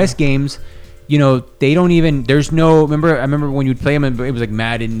iOS games, they don't even. There's no. I remember when you'd play them, and it was like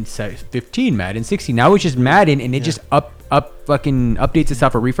Madden 15, Madden 16. Now it's just Madden, and it just fucking updates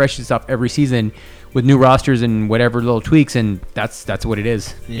itself or refreshes itself every season with new rosters and whatever little tweaks, and that's what it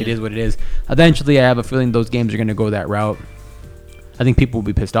is. Yeah. It is what it is. Eventually, I have a feeling those games are going to go that route. I think people will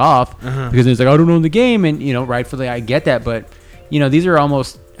be pissed off because it's like, I don't know the game, and rightfully I get that, but these are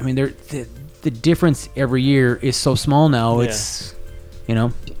almost. I mean, the difference every year is so small now. Yeah. It's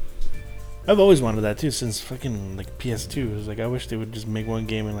I've always wanted that too since fucking like PS2. It's like I wish they would just make one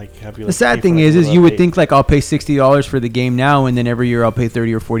game and like have you. The sad thing is you would think like I'll pay $60 for the game now, and then every year I'll pay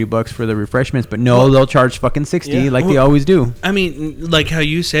 $30 or $40 for the refreshments. But no, they'll charge fucking $60 like they always do. I mean, like how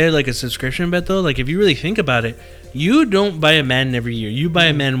you said, like a subscription bet though. Like if you really think about it, you don't buy a Madden every year. You buy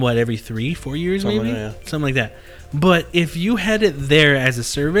a Madden every 3-4 years, maybe something like that. But if you had it there as a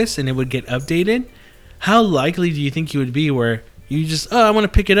service and it would get updated, how likely do you think you would be where you just, I want to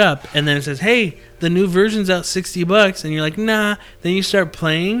pick it up, and then it says, hey, the new version's out $60, and you're like, nah. Then you start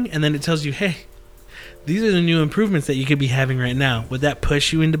playing, and then it tells you, hey, these are the new improvements that you could be having right now. Would that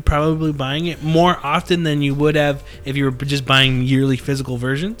push you into probably buying it more often than you would have if you were just buying yearly physical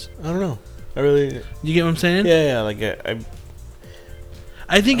versions? I don't know. You get what I'm saying? Yeah. Like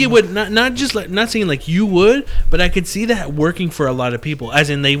I think it would not just like, not saying like you would, but I could see that working for a lot of people, as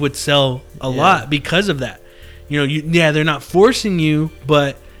in they would sell a lot because of that. They're not forcing you,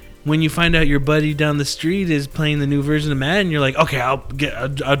 but when you find out your buddy down the street is playing the new version of Madden, you're like, okay, I'll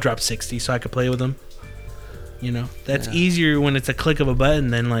drop $60 so I could play with him. That's easier when it's a click of a button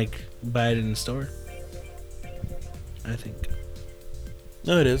than like buy it in the store. I think.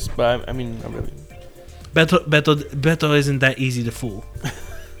 No, it is, but I mean, not really. Beto isn't that easy to fool.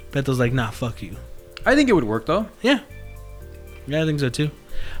 Beto's like, nah, fuck you. I think it would work though. Yeah, I think so too.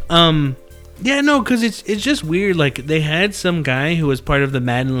 Yeah, no, because it's just weird. Like, they had some guy who was part of the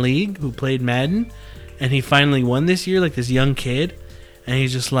Madden League who played Madden, and he finally won this year, like this young kid. And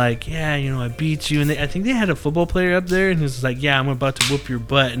he's just like, yeah, I beat you. And I think they had a football player up there, and he was like, yeah, I'm about to whoop your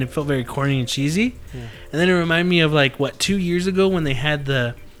butt. And it felt very corny and cheesy. Yeah. And then it reminded me of, 2 years ago when they had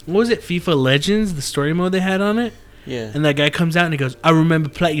what was it, FIFA Legends, the story mode they had on it? Yeah. And that guy comes out and he goes, I remember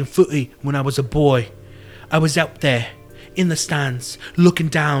playing footy when I was a boy. I was out there in the stands, looking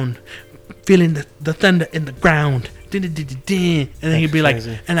down, feeling the thunder in the ground. And then he'd be like,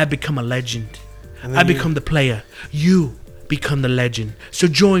 and I become a legend. I become the player. You become the legend. So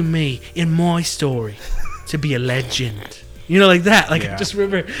join me in my story to be a legend. Like that. I just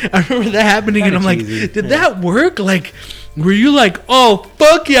remember that happening, and I'm like, did that work? Like, were you like, oh,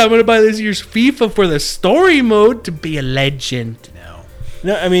 fuck yeah, I'm going to buy this year's FIFA for the story mode to be a legend? No.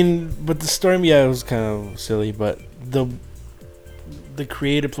 No, I mean, but the story, yeah, it was kind of silly, but the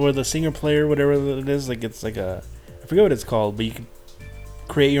creative or the singer player, whatever it is, like it's like I forget what it's called, but you can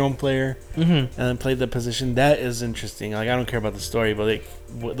create your own player and then play the position. That is interesting. Like I don't care about the story, but like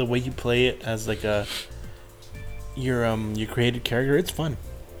the way you play it as like your created character, it's fun.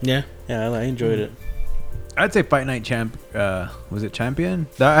 Yeah. I enjoyed it. I'd say Fight Night was it Champion?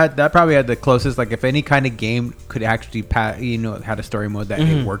 That probably had the closest. Like if any kind of game could actually had a story mode that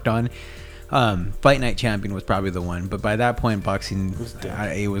it worked on. Fight Night Champion was probably the one, but by that point, boxing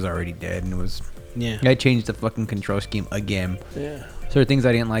it was already dead, and it was. Yeah. I changed the fucking control scheme again. Yeah. So there are things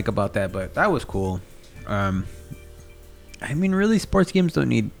I didn't like about that, but that was cool. I mean, really, sports games don't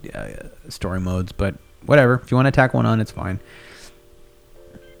need story modes, but whatever. If you want to tack one on, it's fine.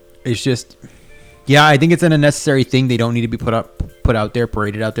 It's just, yeah, I think it's an unnecessary thing. They don't need to be put out there,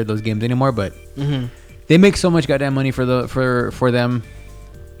 paraded out there, those games anymore. But they make so much goddamn money for them.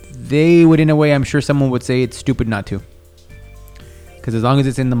 They would, in a way, I'm sure someone would say it's stupid not to. Because as long as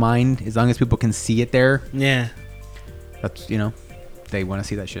it's in the mind, as long as people can see it there, Yeah. that's they want to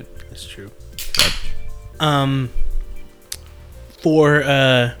see that shit. That's true. I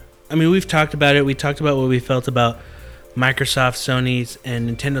mean, we've talked about it. We talked about what we felt about Microsoft, Sony's, and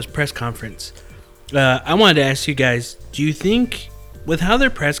Nintendo's press conference. I wanted to ask you guys, do you think with how their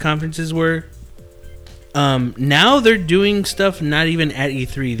press conferences were, now they're doing stuff not even at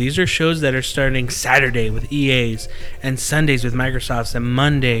E3. These are shows that are starting Saturday with EA's and Sundays with Microsoft's and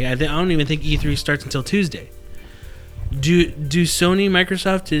Monday. I don't even think E3 starts until Tuesday. Do Sony,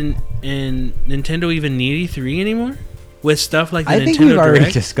 Microsoft, and Nintendo even need E3 anymore? With stuff like the I think Nintendo we've already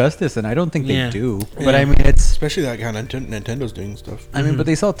Direct? discussed this, and I don't think Yeah. they do. Yeah. But I mean, it's. Especially that kind of Nintendo's doing stuff. I mean, but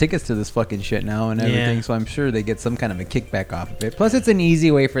they sell tickets to this fucking shit now and everything, so I'm sure they get some kind of a kickback off of it. Plus, it's an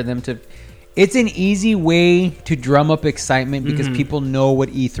easy way for them to. It's an easy way to drum up excitement because people know what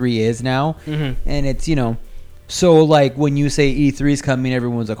E3 is now, and it's So like when you say E3 is coming,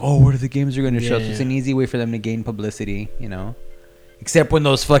 everyone's like, "Oh, what are the games are going to show?" So it's an easy way for them to gain publicity, Except when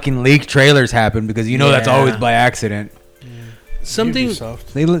those fucking leaked trailers happen, because that's always by accident. Something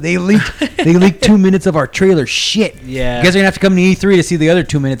They leaked 2 minutes of our trailer. Shit. Yeah. You guys are gonna have to come to E3 to see the other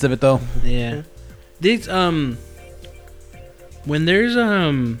 2 minutes of it, though. Yeah. These when there's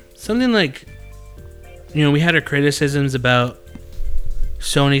something like we had our criticisms about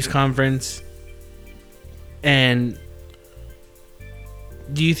Sony's conference, and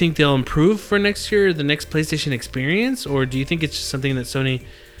do you think they'll improve for next year, the next PlayStation experience, or do you think it's just something that Sony?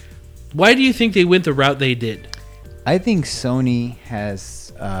 Why do you think they went the route they did? I think Sony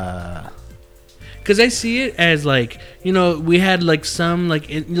has Because I see it as like, we had like some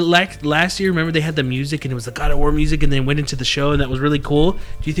last year, remember they had the music and it was the God of War music and then went into the show and that was really cool. Do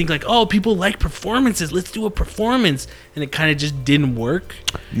you think like, oh, people like performances, let's do a performance, and it kind of just didn't work?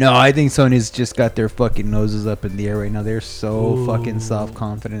 No, I think Sony's just got their fucking noses up in the air right now. They're so fucking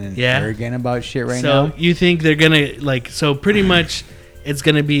self-confident and arrogant about shit right now. So you think they're gonna pretty much it's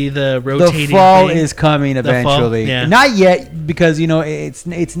gonna be the rotating The fall thing? is coming eventually. Yeah. Not yet, because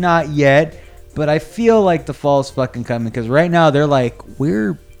it's not yet. But I feel like the fall's fucking coming, because right now they're like,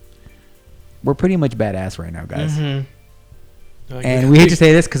 we're pretty much badass right now, guys. And we hate to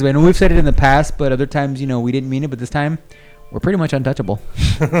say this because I know we've said it in the past, but other times, we didn't mean it. But this time, we're pretty much untouchable.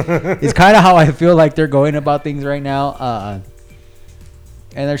 It's kind of how I feel like they're going about things right now.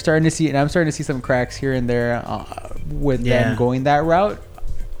 And I'm starting to see some cracks here and there with them going that route.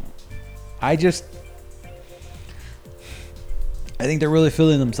 I think they're really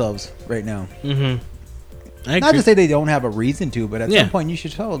feeling themselves right now. Not to say they don't have a reason to, but at some point you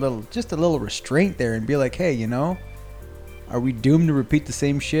should show just a little restraint there and be like, hey, are we doomed to repeat the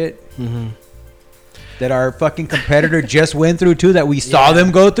same shit that our fucking competitor just went through too, that we saw them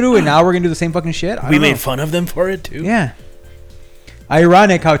go through, and now we're going to do the same fucking shit? We made fun of them for it too. Yeah.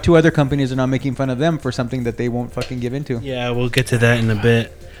 Ironic how two other companies are now making fun of them for something that they won't fucking give into. Yeah, we'll get to that in a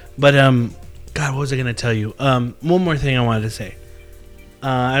bit. But, God, what was I going to tell you? One more thing I wanted to say.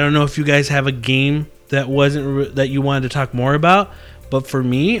 I don't know if you guys have a game that that you wanted to talk more about, but for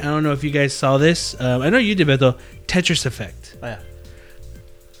me, I don't know if you guys saw this. I know you did, Beto. Tetris Effect. Oh, yeah.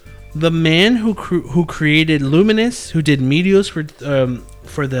 The man who created Luminous, who did Meteos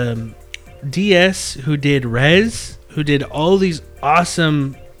for the DS, who did Rez, who did all these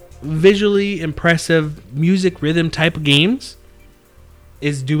awesome, visually impressive music rhythm type of games,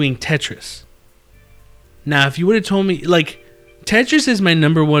 is doing Tetris. Now, if you would have told me, Tetris is my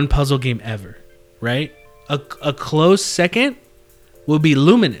number one puzzle game ever, right? A close second will be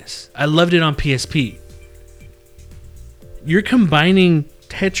Luminous. I loved it on PSP. You're combining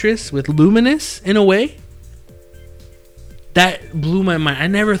Tetris with Luminous in a way? that blew my mind. I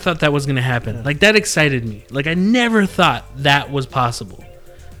never thought that was gonna happen. Like that excited me. Like I never thought that was possible.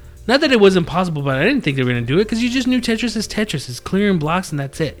 Not that it wasn't possible, but I didn't think they were gonna do it because you just knew Tetris is Tetris. It's clearing blocks and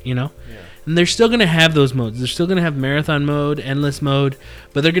that's it, you know. Yeah. And they're still gonna have those modes. They're still gonna have marathon mode, endless mode,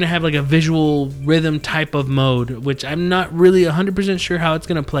 but they're gonna have like a visual rhythm type of mode, which I'm not really 100% sure how it's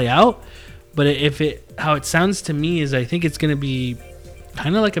gonna play out. But how it sounds to me is I think it's gonna be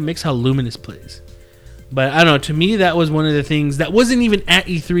kind of like a mix how Luminous plays. But I don't know. To me, that was one of the things that wasn't even at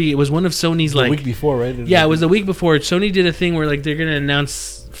E3. It was one of Sony's the week before, right? Yeah, it was the week before. Sony did a thing where like they're gonna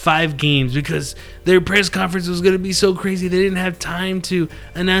announce 5 games because their press conference was gonna be so crazy they didn't have time to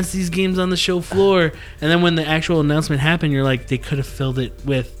announce these games on the show floor. And then when the actual announcement happened, you're like, they could have filled it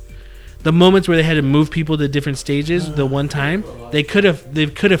with the moments where they had to move people to different stages. The one time they could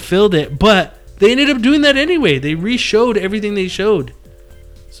have filled it, but they ended up doing that anyway. They re-showed everything they showed.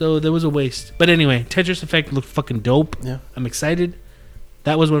 So there was a waste. But anyway, Tetris Effect looked fucking dope. Yeah. I'm excited.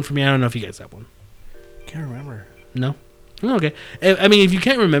 That was one for me. I don't know if you guys have one. Can't remember. No? Oh, okay. I mean, if you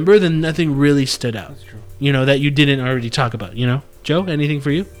can't remember, then nothing really stood out. That's true. You know, that you didn't already talk about, you know? Joe, anything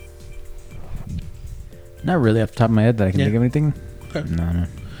for you? Not really off the top of my head that I can think of anything. Okay. No.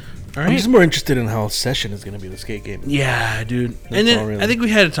 All right. I'm just more interested in how Session is going to be the skate game. Yeah, dude. That's and then all really. I think we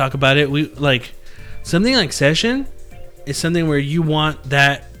had to talk about it. We like something like Session is something where you want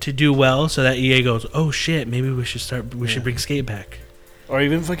that to do well so that EA goes, oh shit, maybe we should bring Skate back. Or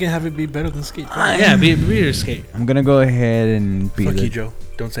even fucking have it be better than Skate. Yeah, be a Skate. I'm gonna go ahead and be Fuck you, Joe.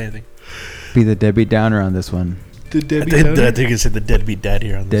 Don't say anything. Be the Debbie Downer on this one. The Debbie Downer? I think I said the Deadbeat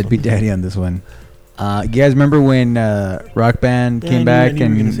Daddy on this Deadbeat Daddy on this one. You guys remember when Rock Band came back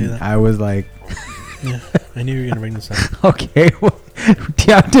and I was like... Yeah, I knew you were going to bring this up. Okay, well, do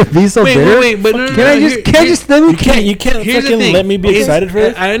you have to be so bitter? Wait, but can I just let me... You can't fucking let me be excited for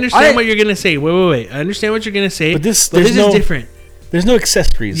it? I understand what you're going to say. Wait. I understand what you're going to say, but this is different. There's no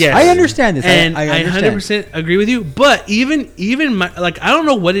accessories. Yes. I understand this. And I understand. 100% agree with you. But even my, like, I don't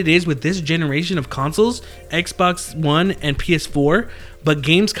know what it is with this generation of consoles, Xbox One and PS4, but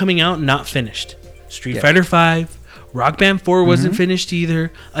games coming out not finished. Street Fighter 5, Rock Band 4 wasn't finished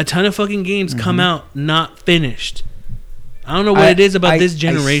either. A ton of fucking games come out not finished. I don't know what it is about this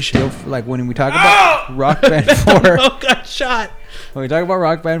generation. Like when we talk about Rock Band 4. Oh, got shot. When we talk about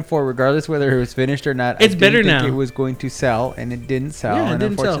Rock Band 4, regardless whether it was finished or not, it's better now. It was going to sell, and it didn't sell. Yeah, and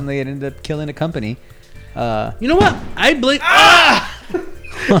unfortunately, it ended up killing a company. You know what? I blame.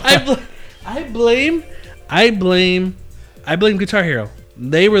 I blame Guitar Hero.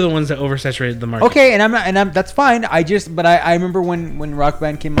 They were the ones that oversaturated the market. Okay, and I'm that's fine. I remember when Rock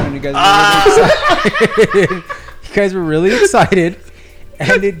Band came out and you guys were really excited. You guys were really excited,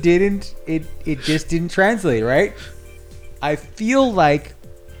 and it just didn't translate, right? I feel like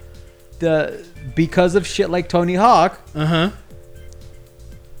because of shit like Tony Hawk. I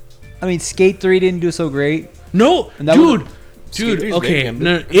mean, Skate 3 didn't do so great. No, dude. Okay,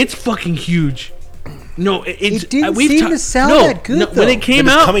 no, it's fucking huge. No, it didn't seem to sound that good. When it came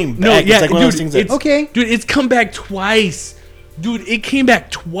out, coming back. Yeah, it's like one of those things okay, dude, it's come back twice. Dude, it came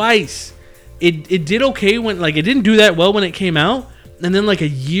back twice. It did okay when it didn't do that well when it came out, and then like a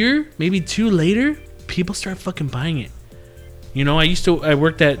year, maybe 2 later, people start fucking buying it. You know, I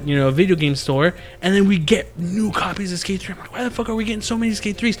worked at, a video game store, and then we get new copies of Skate 3. I'm like, why the fuck are we getting so many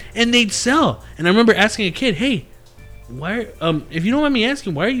Skate 3s? And they'd sell. And I remember asking a kid, hey, why? If you don't mind me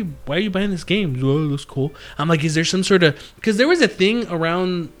asking, why are you buying this game? He's like, oh, that's cool. I'm like, is there some sort of... Because there was a thing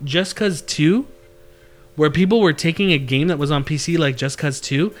around Just Cause 2 where people were taking a game that was on PC, like Just Cause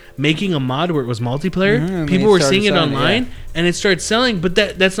 2, making a mod where it was multiplayer. People were seeing it online, and it started selling, but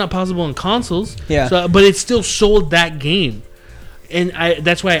that's not possible on consoles. Yeah. So, but it still sold that game. And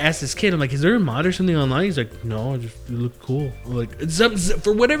that's why I asked this kid, I'm like, is there a mod or something online? He's like, no, it looked cool. I'm like,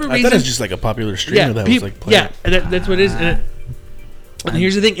 for whatever reason. I thought it was just like a popular streamer that was like playing. Yeah, that's what it is. And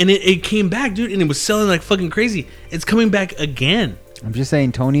here's the thing, and it came back, dude, and it was selling like fucking crazy. It's coming back again. I'm just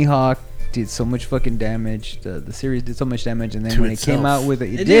saying, Tony Hawk did so much fucking damage. The series did so much damage, and then when it came out with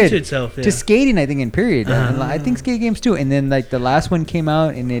it did to itself, to skating, I think in period. I think skate games too. And then like the last one came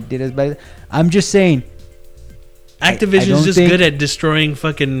out, and it did as bad. I'm just saying. Activision's just good at destroying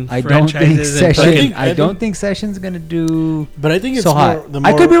fucking franchises. I don't think Session's gonna do. But I think it's so hot.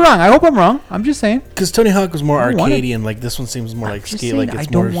 I could be wrong. I hope I'm wrong. I'm just saying. Because Tony Hawk was more arcadey, and like this one seems more like skate. Like it's I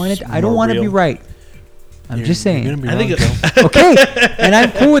don't want it. I don't want to be right. I'm just saying. I think okay, and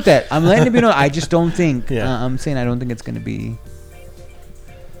I'm cool with that. I'm letting it be known. I just don't think. I'm saying I don't think it's gonna be.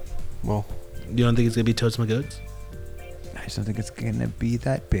 Well, you don't think it's gonna be Toads My Goats? I just don't think it's gonna be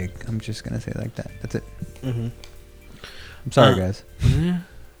that big. I'm just gonna say it like that. That's it. Mm-hmm. I'm sorry, guys. Yeah.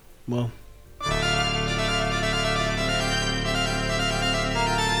 Well.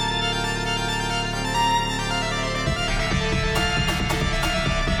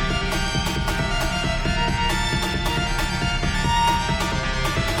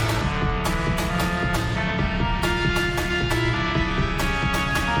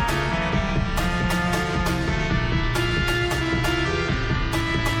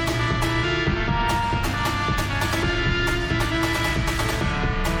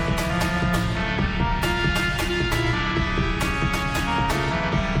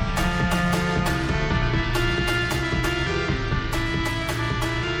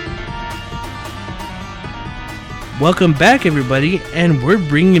 Welcome back, everybody, and we're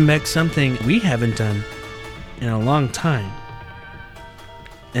bringing back something we haven't done in a long time.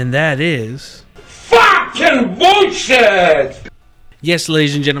 And that is... fucking bullshit! Yes,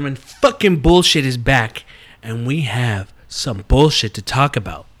 ladies and gentlemen, fucking bullshit is back, and we have some bullshit to talk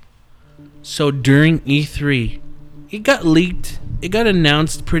about. So during E3, it got leaked, it got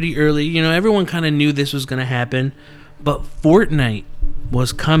announced pretty early. You know, everyone kind of knew this was going to happen, but Fortnite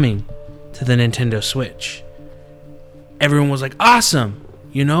was coming to the Nintendo Switch. Everyone was like, awesome,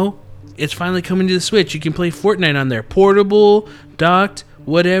 you know, it's finally coming to the Switch. You can play Fortnite on there, portable, docked,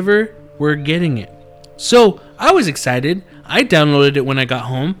 whatever, we're getting it. So I was excited. I downloaded it when I got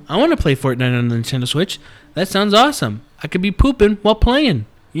home. I want to play Fortnite on the Nintendo Switch. That sounds awesome. I could be pooping while playing,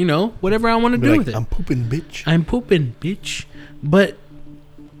 you know, whatever I want to do with it. I'm pooping, bitch. I'm pooping, bitch. But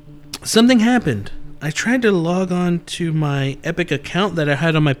something happened. I tried to log on to my Epic account that I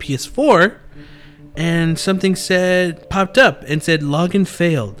had on my PS4, and something popped up and said login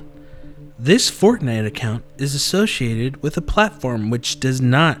failed. This Fortnite account is associated with a platform which does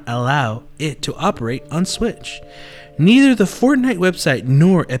not allow it to operate on Switch. Neither the Fortnite website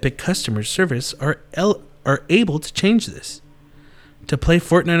nor Epic customer service are able to change this. To play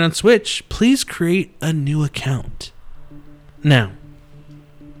Fortnite on Switch, please create a new account. Now,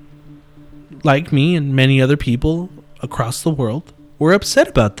 like me and many other people across the world, were upset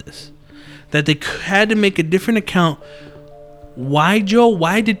about this. That they had to make a different account. Why, Joe?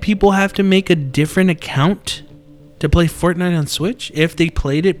 Why did people have to make a different account to play Fortnite on Switch if they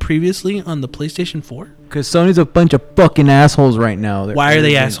played it previously on the PlayStation 4? Because Sony's a bunch of fucking assholes right now. Why are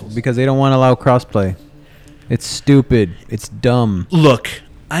they assholes? Because they don't want to allow crossplay. It's stupid. It's dumb. Look,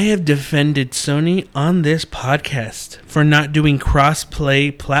 I have defended Sony on this podcast for not doing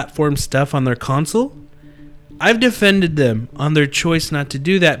cross-play platform stuff on their console. I've defended them on their choice not to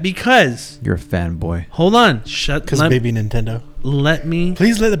do that because... You're a fanboy. Hold on. Because baby Nintendo. Let me...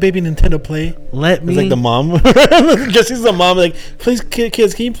 Please let the baby Nintendo play. Let me... It's like the mom. Jesse's the mom. Like, please,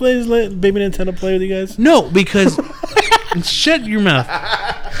 kids, can you please let baby Nintendo play with you guys? No, because... Shut your mouth.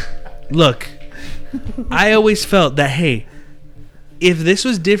 Look, I always felt that, hey, if this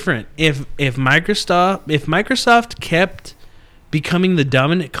was different, if Microsoft kept becoming the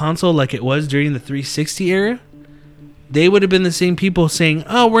dominant console like it was during the 360 era, they would have been the same people saying,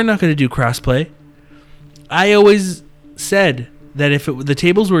 oh, we're not going to do crossplay. I always said that if the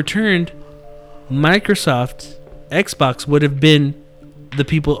tables were turned, Microsoft, Xbox would have been the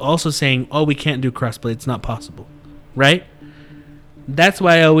people also saying, oh, we can't do crossplay. It's not possible. Right? That's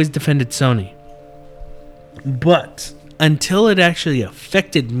why I always defended Sony. But until it actually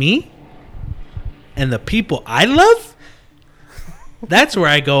affected me and the people I love, that's where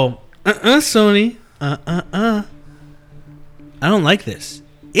I go, Sony, I don't like this.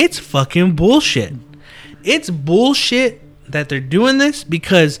 It's fucking bullshit. It's bullshit that they're doing this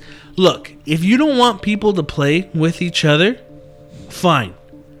because, look, if you don't want people to play with each other, fine.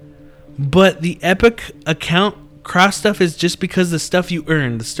 But the Epic account cross stuff is just because the stuff you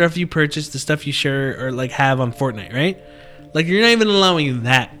earn, the stuff you purchase, the stuff you share or like have on Fortnite, right? Like, you're not even allowing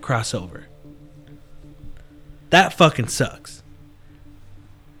that crossover. That fucking sucks.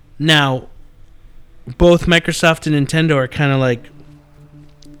 Now, both Microsoft and Nintendo are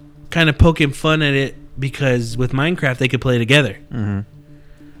kind of poking fun at it because with Minecraft they could play together. Mm-hmm.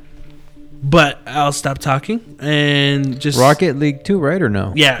 But I'll stop talking and just... Rocket League 2, right, or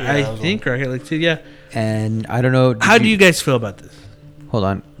no? Yeah, I think Rocket League 2, yeah. And I don't know... How do you guys feel about this? Hold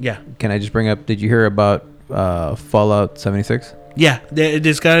on. Yeah. Can I just bring up... Did you hear about Fallout 76? Yeah, it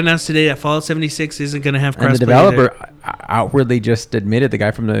just got announced today that Fallout 76 isn't going to have crossplay. And the developer outwardly just admitted, the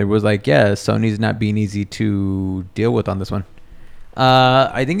guy from the was like, yeah, Sony's not being easy to deal with on this one.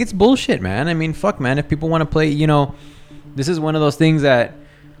 I think it's bullshit, man. I mean, fuck, man. If people want to play, you know, this is one of those things that,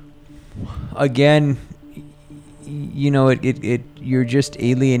 again, you know, it you're just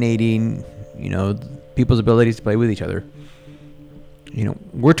alienating, you know, people's abilities to play with each other. You know,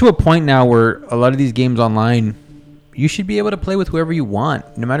 we're to a point now where a lot of these games online, you should be able to play with whoever you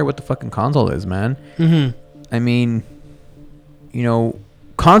want, no matter what the fucking console is, man. Mm-hmm. I mean, you know,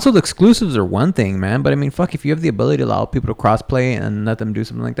 console exclusives are one thing, man. But I mean, fuck, if you have the ability to allow people to crossplay and let them do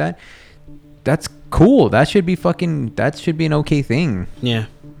something like that, that's cool. That should be an okay thing. Yeah.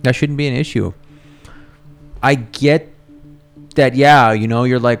 That shouldn't be an issue. I get that, yeah, you know,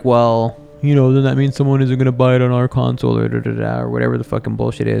 you're like, well, you know, then that means someone isn't going to buy it on our console or whatever the fucking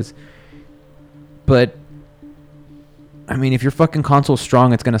bullshit is. But I mean, if your fucking console's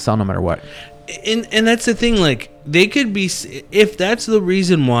strong, it's going to sell no matter what. And that's the thing, like, they could be, if that's the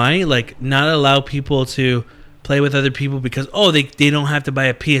reason why, like, not allow people to play with other people because, oh, they don't have to buy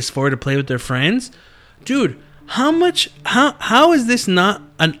a PS4 to play with their friends. Dude, How is this not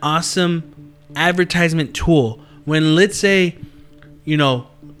an awesome advertisement tool when let's say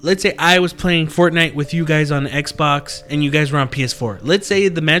I was playing Fortnite with you guys on Xbox and you guys were on PS4. Let's say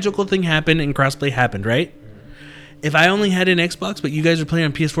the magical thing happened and crossplay happened, right? If I only had an Xbox but you guys are playing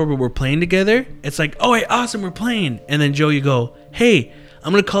on PS4 but we're playing together, it's like, oh, hey, awesome, we're playing. And then Joe, you go, hey,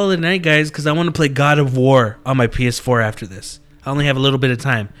 I'm going to call it a night, guys, because I want to play God of War on my PS4 after this. I only have a little bit of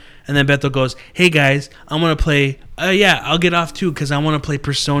time. And then Bethel goes, hey, guys, I want to play, I'll get off too because I want to play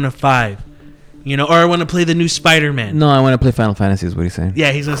Persona 5. Or I want to play the new Spider-Man. No, I want to play Final Fantasy is what he's saying.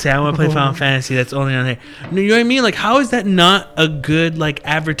 Yeah, he's going to say, I want to play Final Fantasy. That's only on there. You know what I mean? Like, how is that not a good,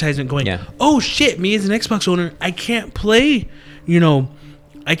 advertisement going, oh, shit, me as an Xbox owner, I can't play,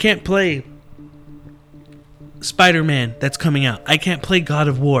 Spider-Man that's coming out. I can't play God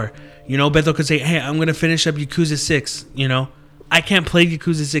of War. Bethel could say, hey, I'm going to finish up Yakuza 6, I can't play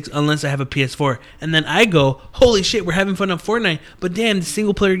Yakuza 6 unless I have a PS4. And then I go, holy shit, we're having fun on Fortnite. But damn, the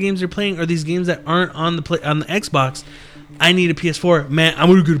single player games they're playing are these games that aren't on the Xbox. I need a PS4. Man, I'm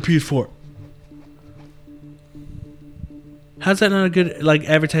going to get a PS4. How's that not a good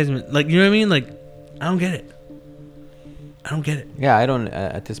advertisement? You know what I mean? I don't get it. Yeah, I don't.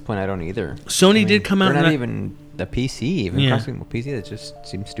 At this point, I don't either. Sony did come out. They're not even the PC, even crossing the PC. That just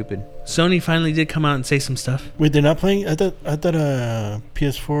seems stupid. Sony finally did come out and say some stuff. Wait, they're not playing? I thought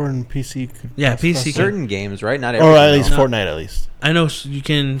PS4 and PC could. Yeah, PC. Certain games, right? Not everything. Or at least Fortnite, at least. I know you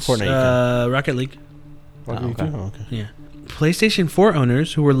can. Fortnite. Rocket League. Okay. Yeah. PlayStation 4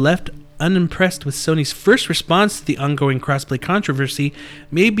 owners who were left unimpressed with Sony's first response to the ongoing crossplay controversy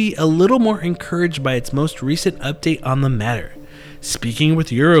may be a little more encouraged by its most recent update on the matter. Speaking with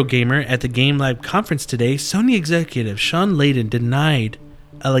Eurogamer at the Game Lab conference today, Sony executive Sean Layden denied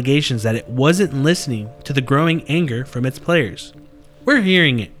allegations that it wasn't listening to the growing anger from its players. We're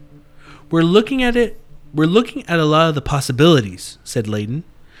hearing it. We're looking at a lot of the possibilities, said Layden.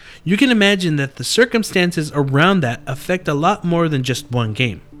 You can imagine that the circumstances around that affect a lot more than just one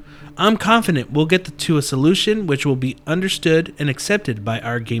game. I'm confident we'll get to a solution which will be understood and accepted by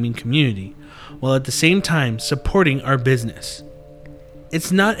our gaming community, while at the same time supporting our business.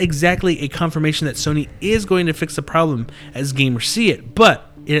 It's not exactly a confirmation that Sony is going to fix the problem as gamers see it,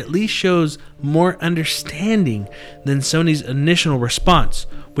 but it at least shows more understanding than Sony's initial response,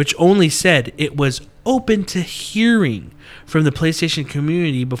 which only said it was open to hearing from the PlayStation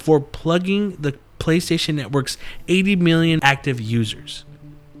community before plugging the PlayStation Network's 80 million active users.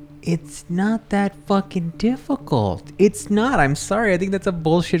 It's not that fucking difficult. It's not. I'm sorry. I think that's a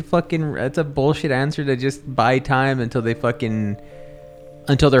bullshit answer to just buy time until they're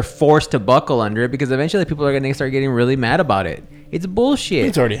forced to buckle under it, because eventually people are going to start getting really mad about it. It's bullshit.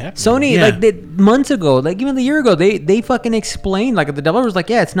 It's already happened. Sony, months ago, even a year ago, they fucking explained, the developer was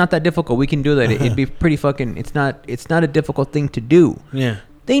like, yeah, it's not that difficult. We can do that. It'd be pretty fucking, it's not a difficult thing to do. Yeah.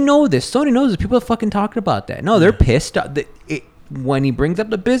 They know this. Sony knows this. People have fucking talked about that. No, they're pissed. When he brings up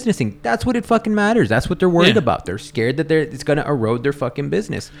the business thing, that's what it fucking matters. That's what they're worried about. They're scared that it's going to erode their fucking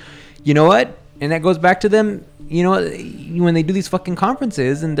business. You know what? And that goes back to them, when they do these fucking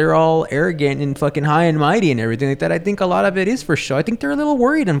conferences and they're all arrogant and fucking high and mighty and everything like that. I think a lot of it is for show. I think they're a little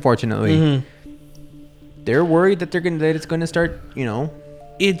worried, unfortunately. Mm-hmm. They're worried that it's going to start,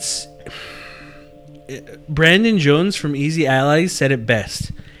 It's Brandon Jones from Easy Allies said it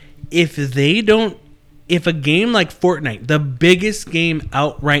best. If a game like Fortnite, the biggest game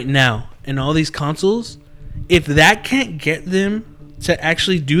out right now in all these consoles, if that can't get them to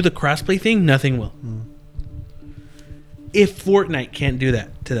actually do the crossplay thing, nothing will. If Fortnite can't do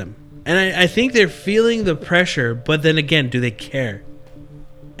that to them. And I think they're feeling the pressure, but then again, do they care?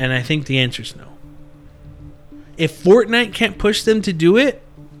 And I think the answer is no. If Fortnite can't push them to do it,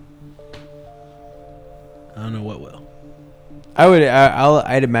 I don't know what will.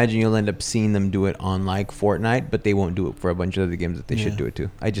 I'd imagine you'll end up seeing them do it on Fortnite, but they won't do it for a bunch of other games that they should do it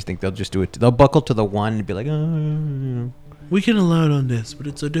to. I just think they'll just do it. They'll buckle to the one and be like, we can allow it on this, but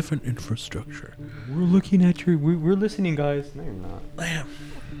it's a different infrastructure. We're looking at we're listening, guys. No, you're not. Damn.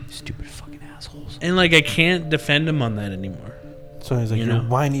 Stupid fucking assholes. And I can't defend them on that anymore. So he's like, your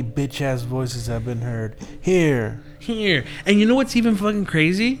whiny bitch ass voices have been heard. Here. And you know what's even fucking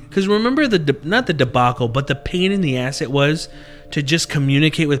crazy? Because remember not the debacle, but the pain in the ass it was to just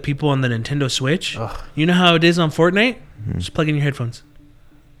communicate with people on the Nintendo Switch. Ugh. You know how it is on Fortnite? Mm-hmm. Just plug in your headphones.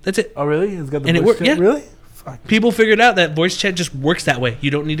 That's it. Oh, really? It's got the and voice chat? Yeah. Really? Fuck. People figured out that voice chat just works that way. You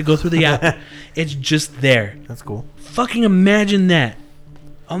don't need to go through the app. It's just there. That's cool. Fucking imagine that.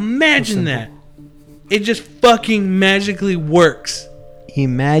 Imagine that. It just fucking magically works.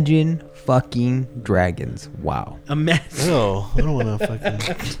 Imagine fucking dragons. Wow. Imagine. No, I don't want to fucking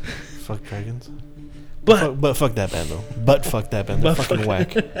fuck dragons. But fuck that band though. But fuck that band. They're fucking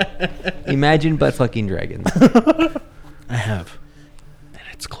whack. Imagine butt fucking dragons. I have, and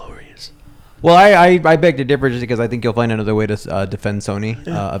it's glorious. Well, I beg to differ just because I think you'll find another way to defend Sony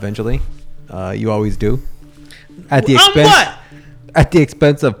eventually. You always do. At the expense. what? At the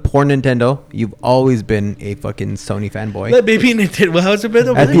expense of poor Nintendo, you've always been a fucking Sony fanboy. Let baby Nintendo. Well, how's it been?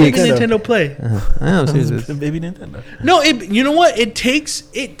 Let baby Nintendo play. I know, seriously. Baby Nintendo. No, you know what? It takes,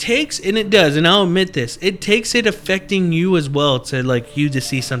 and it does, and I'll admit this. It takes it affecting you as well to like you to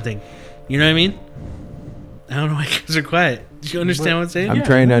see something. You know what I mean? I don't know why you guys are quiet. Do you understand what I'm saying? I'm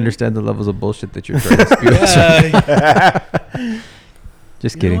trying to understand the levels of bullshit that you're trying to spew.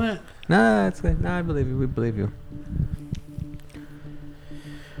 Just kidding. You know what? Nah, it's good. Nah, I believe you. We believe you.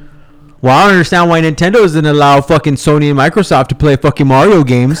 Well, I don't understand why Nintendo doesn't allow fucking Sony and Microsoft to play fucking Mario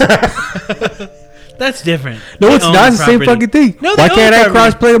games. That's different. No, They it's own not. the It's the same property. fucking thing. No, they Why own can't the I property.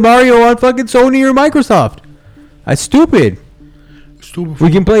 cross-play Mario on fucking Sony or Microsoft? That's stupid. We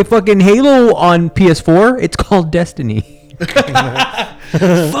can play fucking Halo on PS4. It's called Destiny.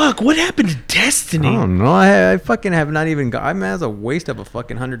 Fuck, what happened to Destiny? I don't know. I fucking have not even got. I mean, that's a waste of a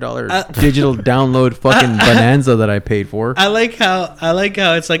fucking $100 digital download fucking bonanza that I paid for. I like how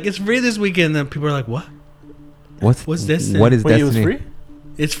it's like it's free this weekend. And people are like, "What? What's Destiny? What is Wait, Destiny? it was free?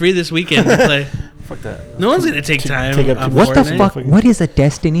 It's free this weekend to play." Fuck that. No one's gonna take time. take up off too What the Fortnite. fuck? What is a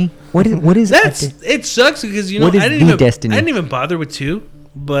Destiny? What is That's a it sucks because What is I didn't the even Destiny? I didn't even bother with 2,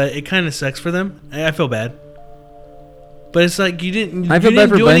 but it kind of sucks for them. I feel bad, but it's like you didn't. I feel you bad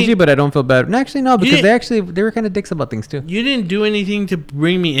didn't for do Bungie, any- but I don't feel bad. No, actually, no, because didn't- they were kind of dicks about things too. You didn't do anything to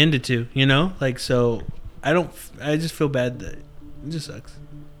bring me into 2. You know, like so. I don't. I just feel bad that it just sucks.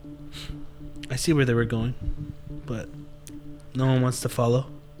 I see where they were going, but no one wants to follow.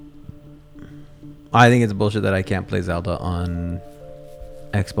 I think it's bullshit that I can't play Zelda on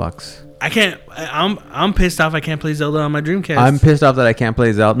Xbox. I can't. I'm pissed off. I can't play Zelda on my Dreamcast. I'm pissed off that I can't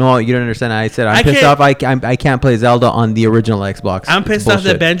play Zelda. No, you don't understand. I said I'm I pissed can't- off. I can't play Zelda on the original Xbox. I'm It's pissed off that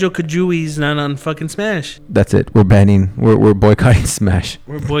bullshit. Banjo Kazooie's not on fucking Smash. That's it. We're banning. We're boycotting Smash.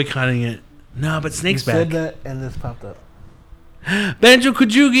 We're boycotting it. No, but Snake's You back. said that and this popped up. Banjo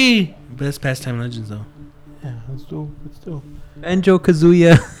Kazooie. Best pastime legends though. Yeah, let's do. Banjo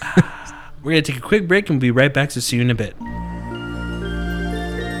Kazooie. We're gonna take a quick break and we'll be right back. So see you in a bit.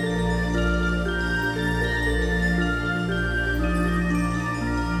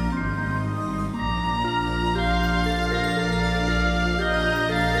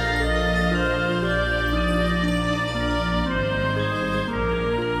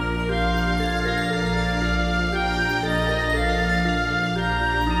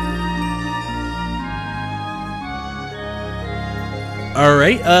 All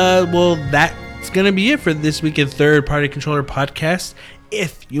right. Well, that's gonna be it for this week in Third Party Controller Podcast.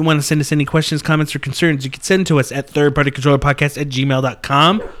 If you want to send us any questions, comments, or concerns, you can send to us at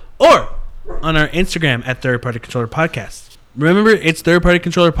thirdpartycontrollerpodcast@gmail.com or on our Instagram at Third Party Controller Podcast. Remember, it's Third Party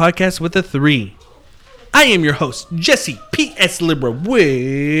Controller Podcast with a 3. I am your host, Jesse P.S. Libra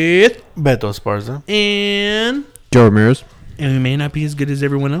with Beto Esparza. and Joe Ramirez. we may not be as good as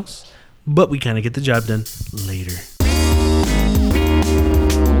everyone else, but we kind of get the job done later.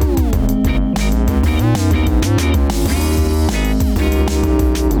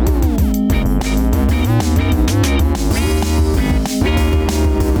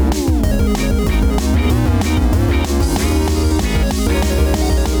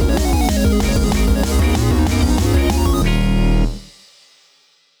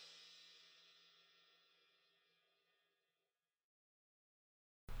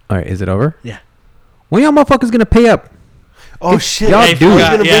 All right, is it over? Yeah. When y'all motherfuckers gonna pay up? Oh shit! Y'all I do. I was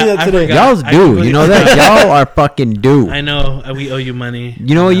forgot. gonna bring that I today. forgot. Y'all's I do. completely You know that? forgot. Y'all are fucking due. I know we owe you money.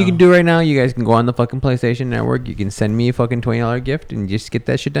 You know what you I can do right now? You guys can go on the fucking PlayStation Network. You can send me a fucking $20 gift and just get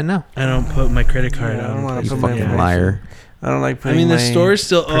that shit done now. I don't put my credit card Yeah, I don't on. wanna You put my fucking information. liar. I don't like I putting mean, the my store's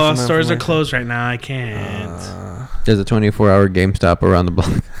still. Oh, personal stores are information. closed right now. I can't. There's a 24-hour GameStop around the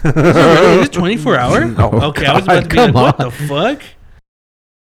block. Is it 24 hour? No, Okay, I was about to be God, like, what come the fuck?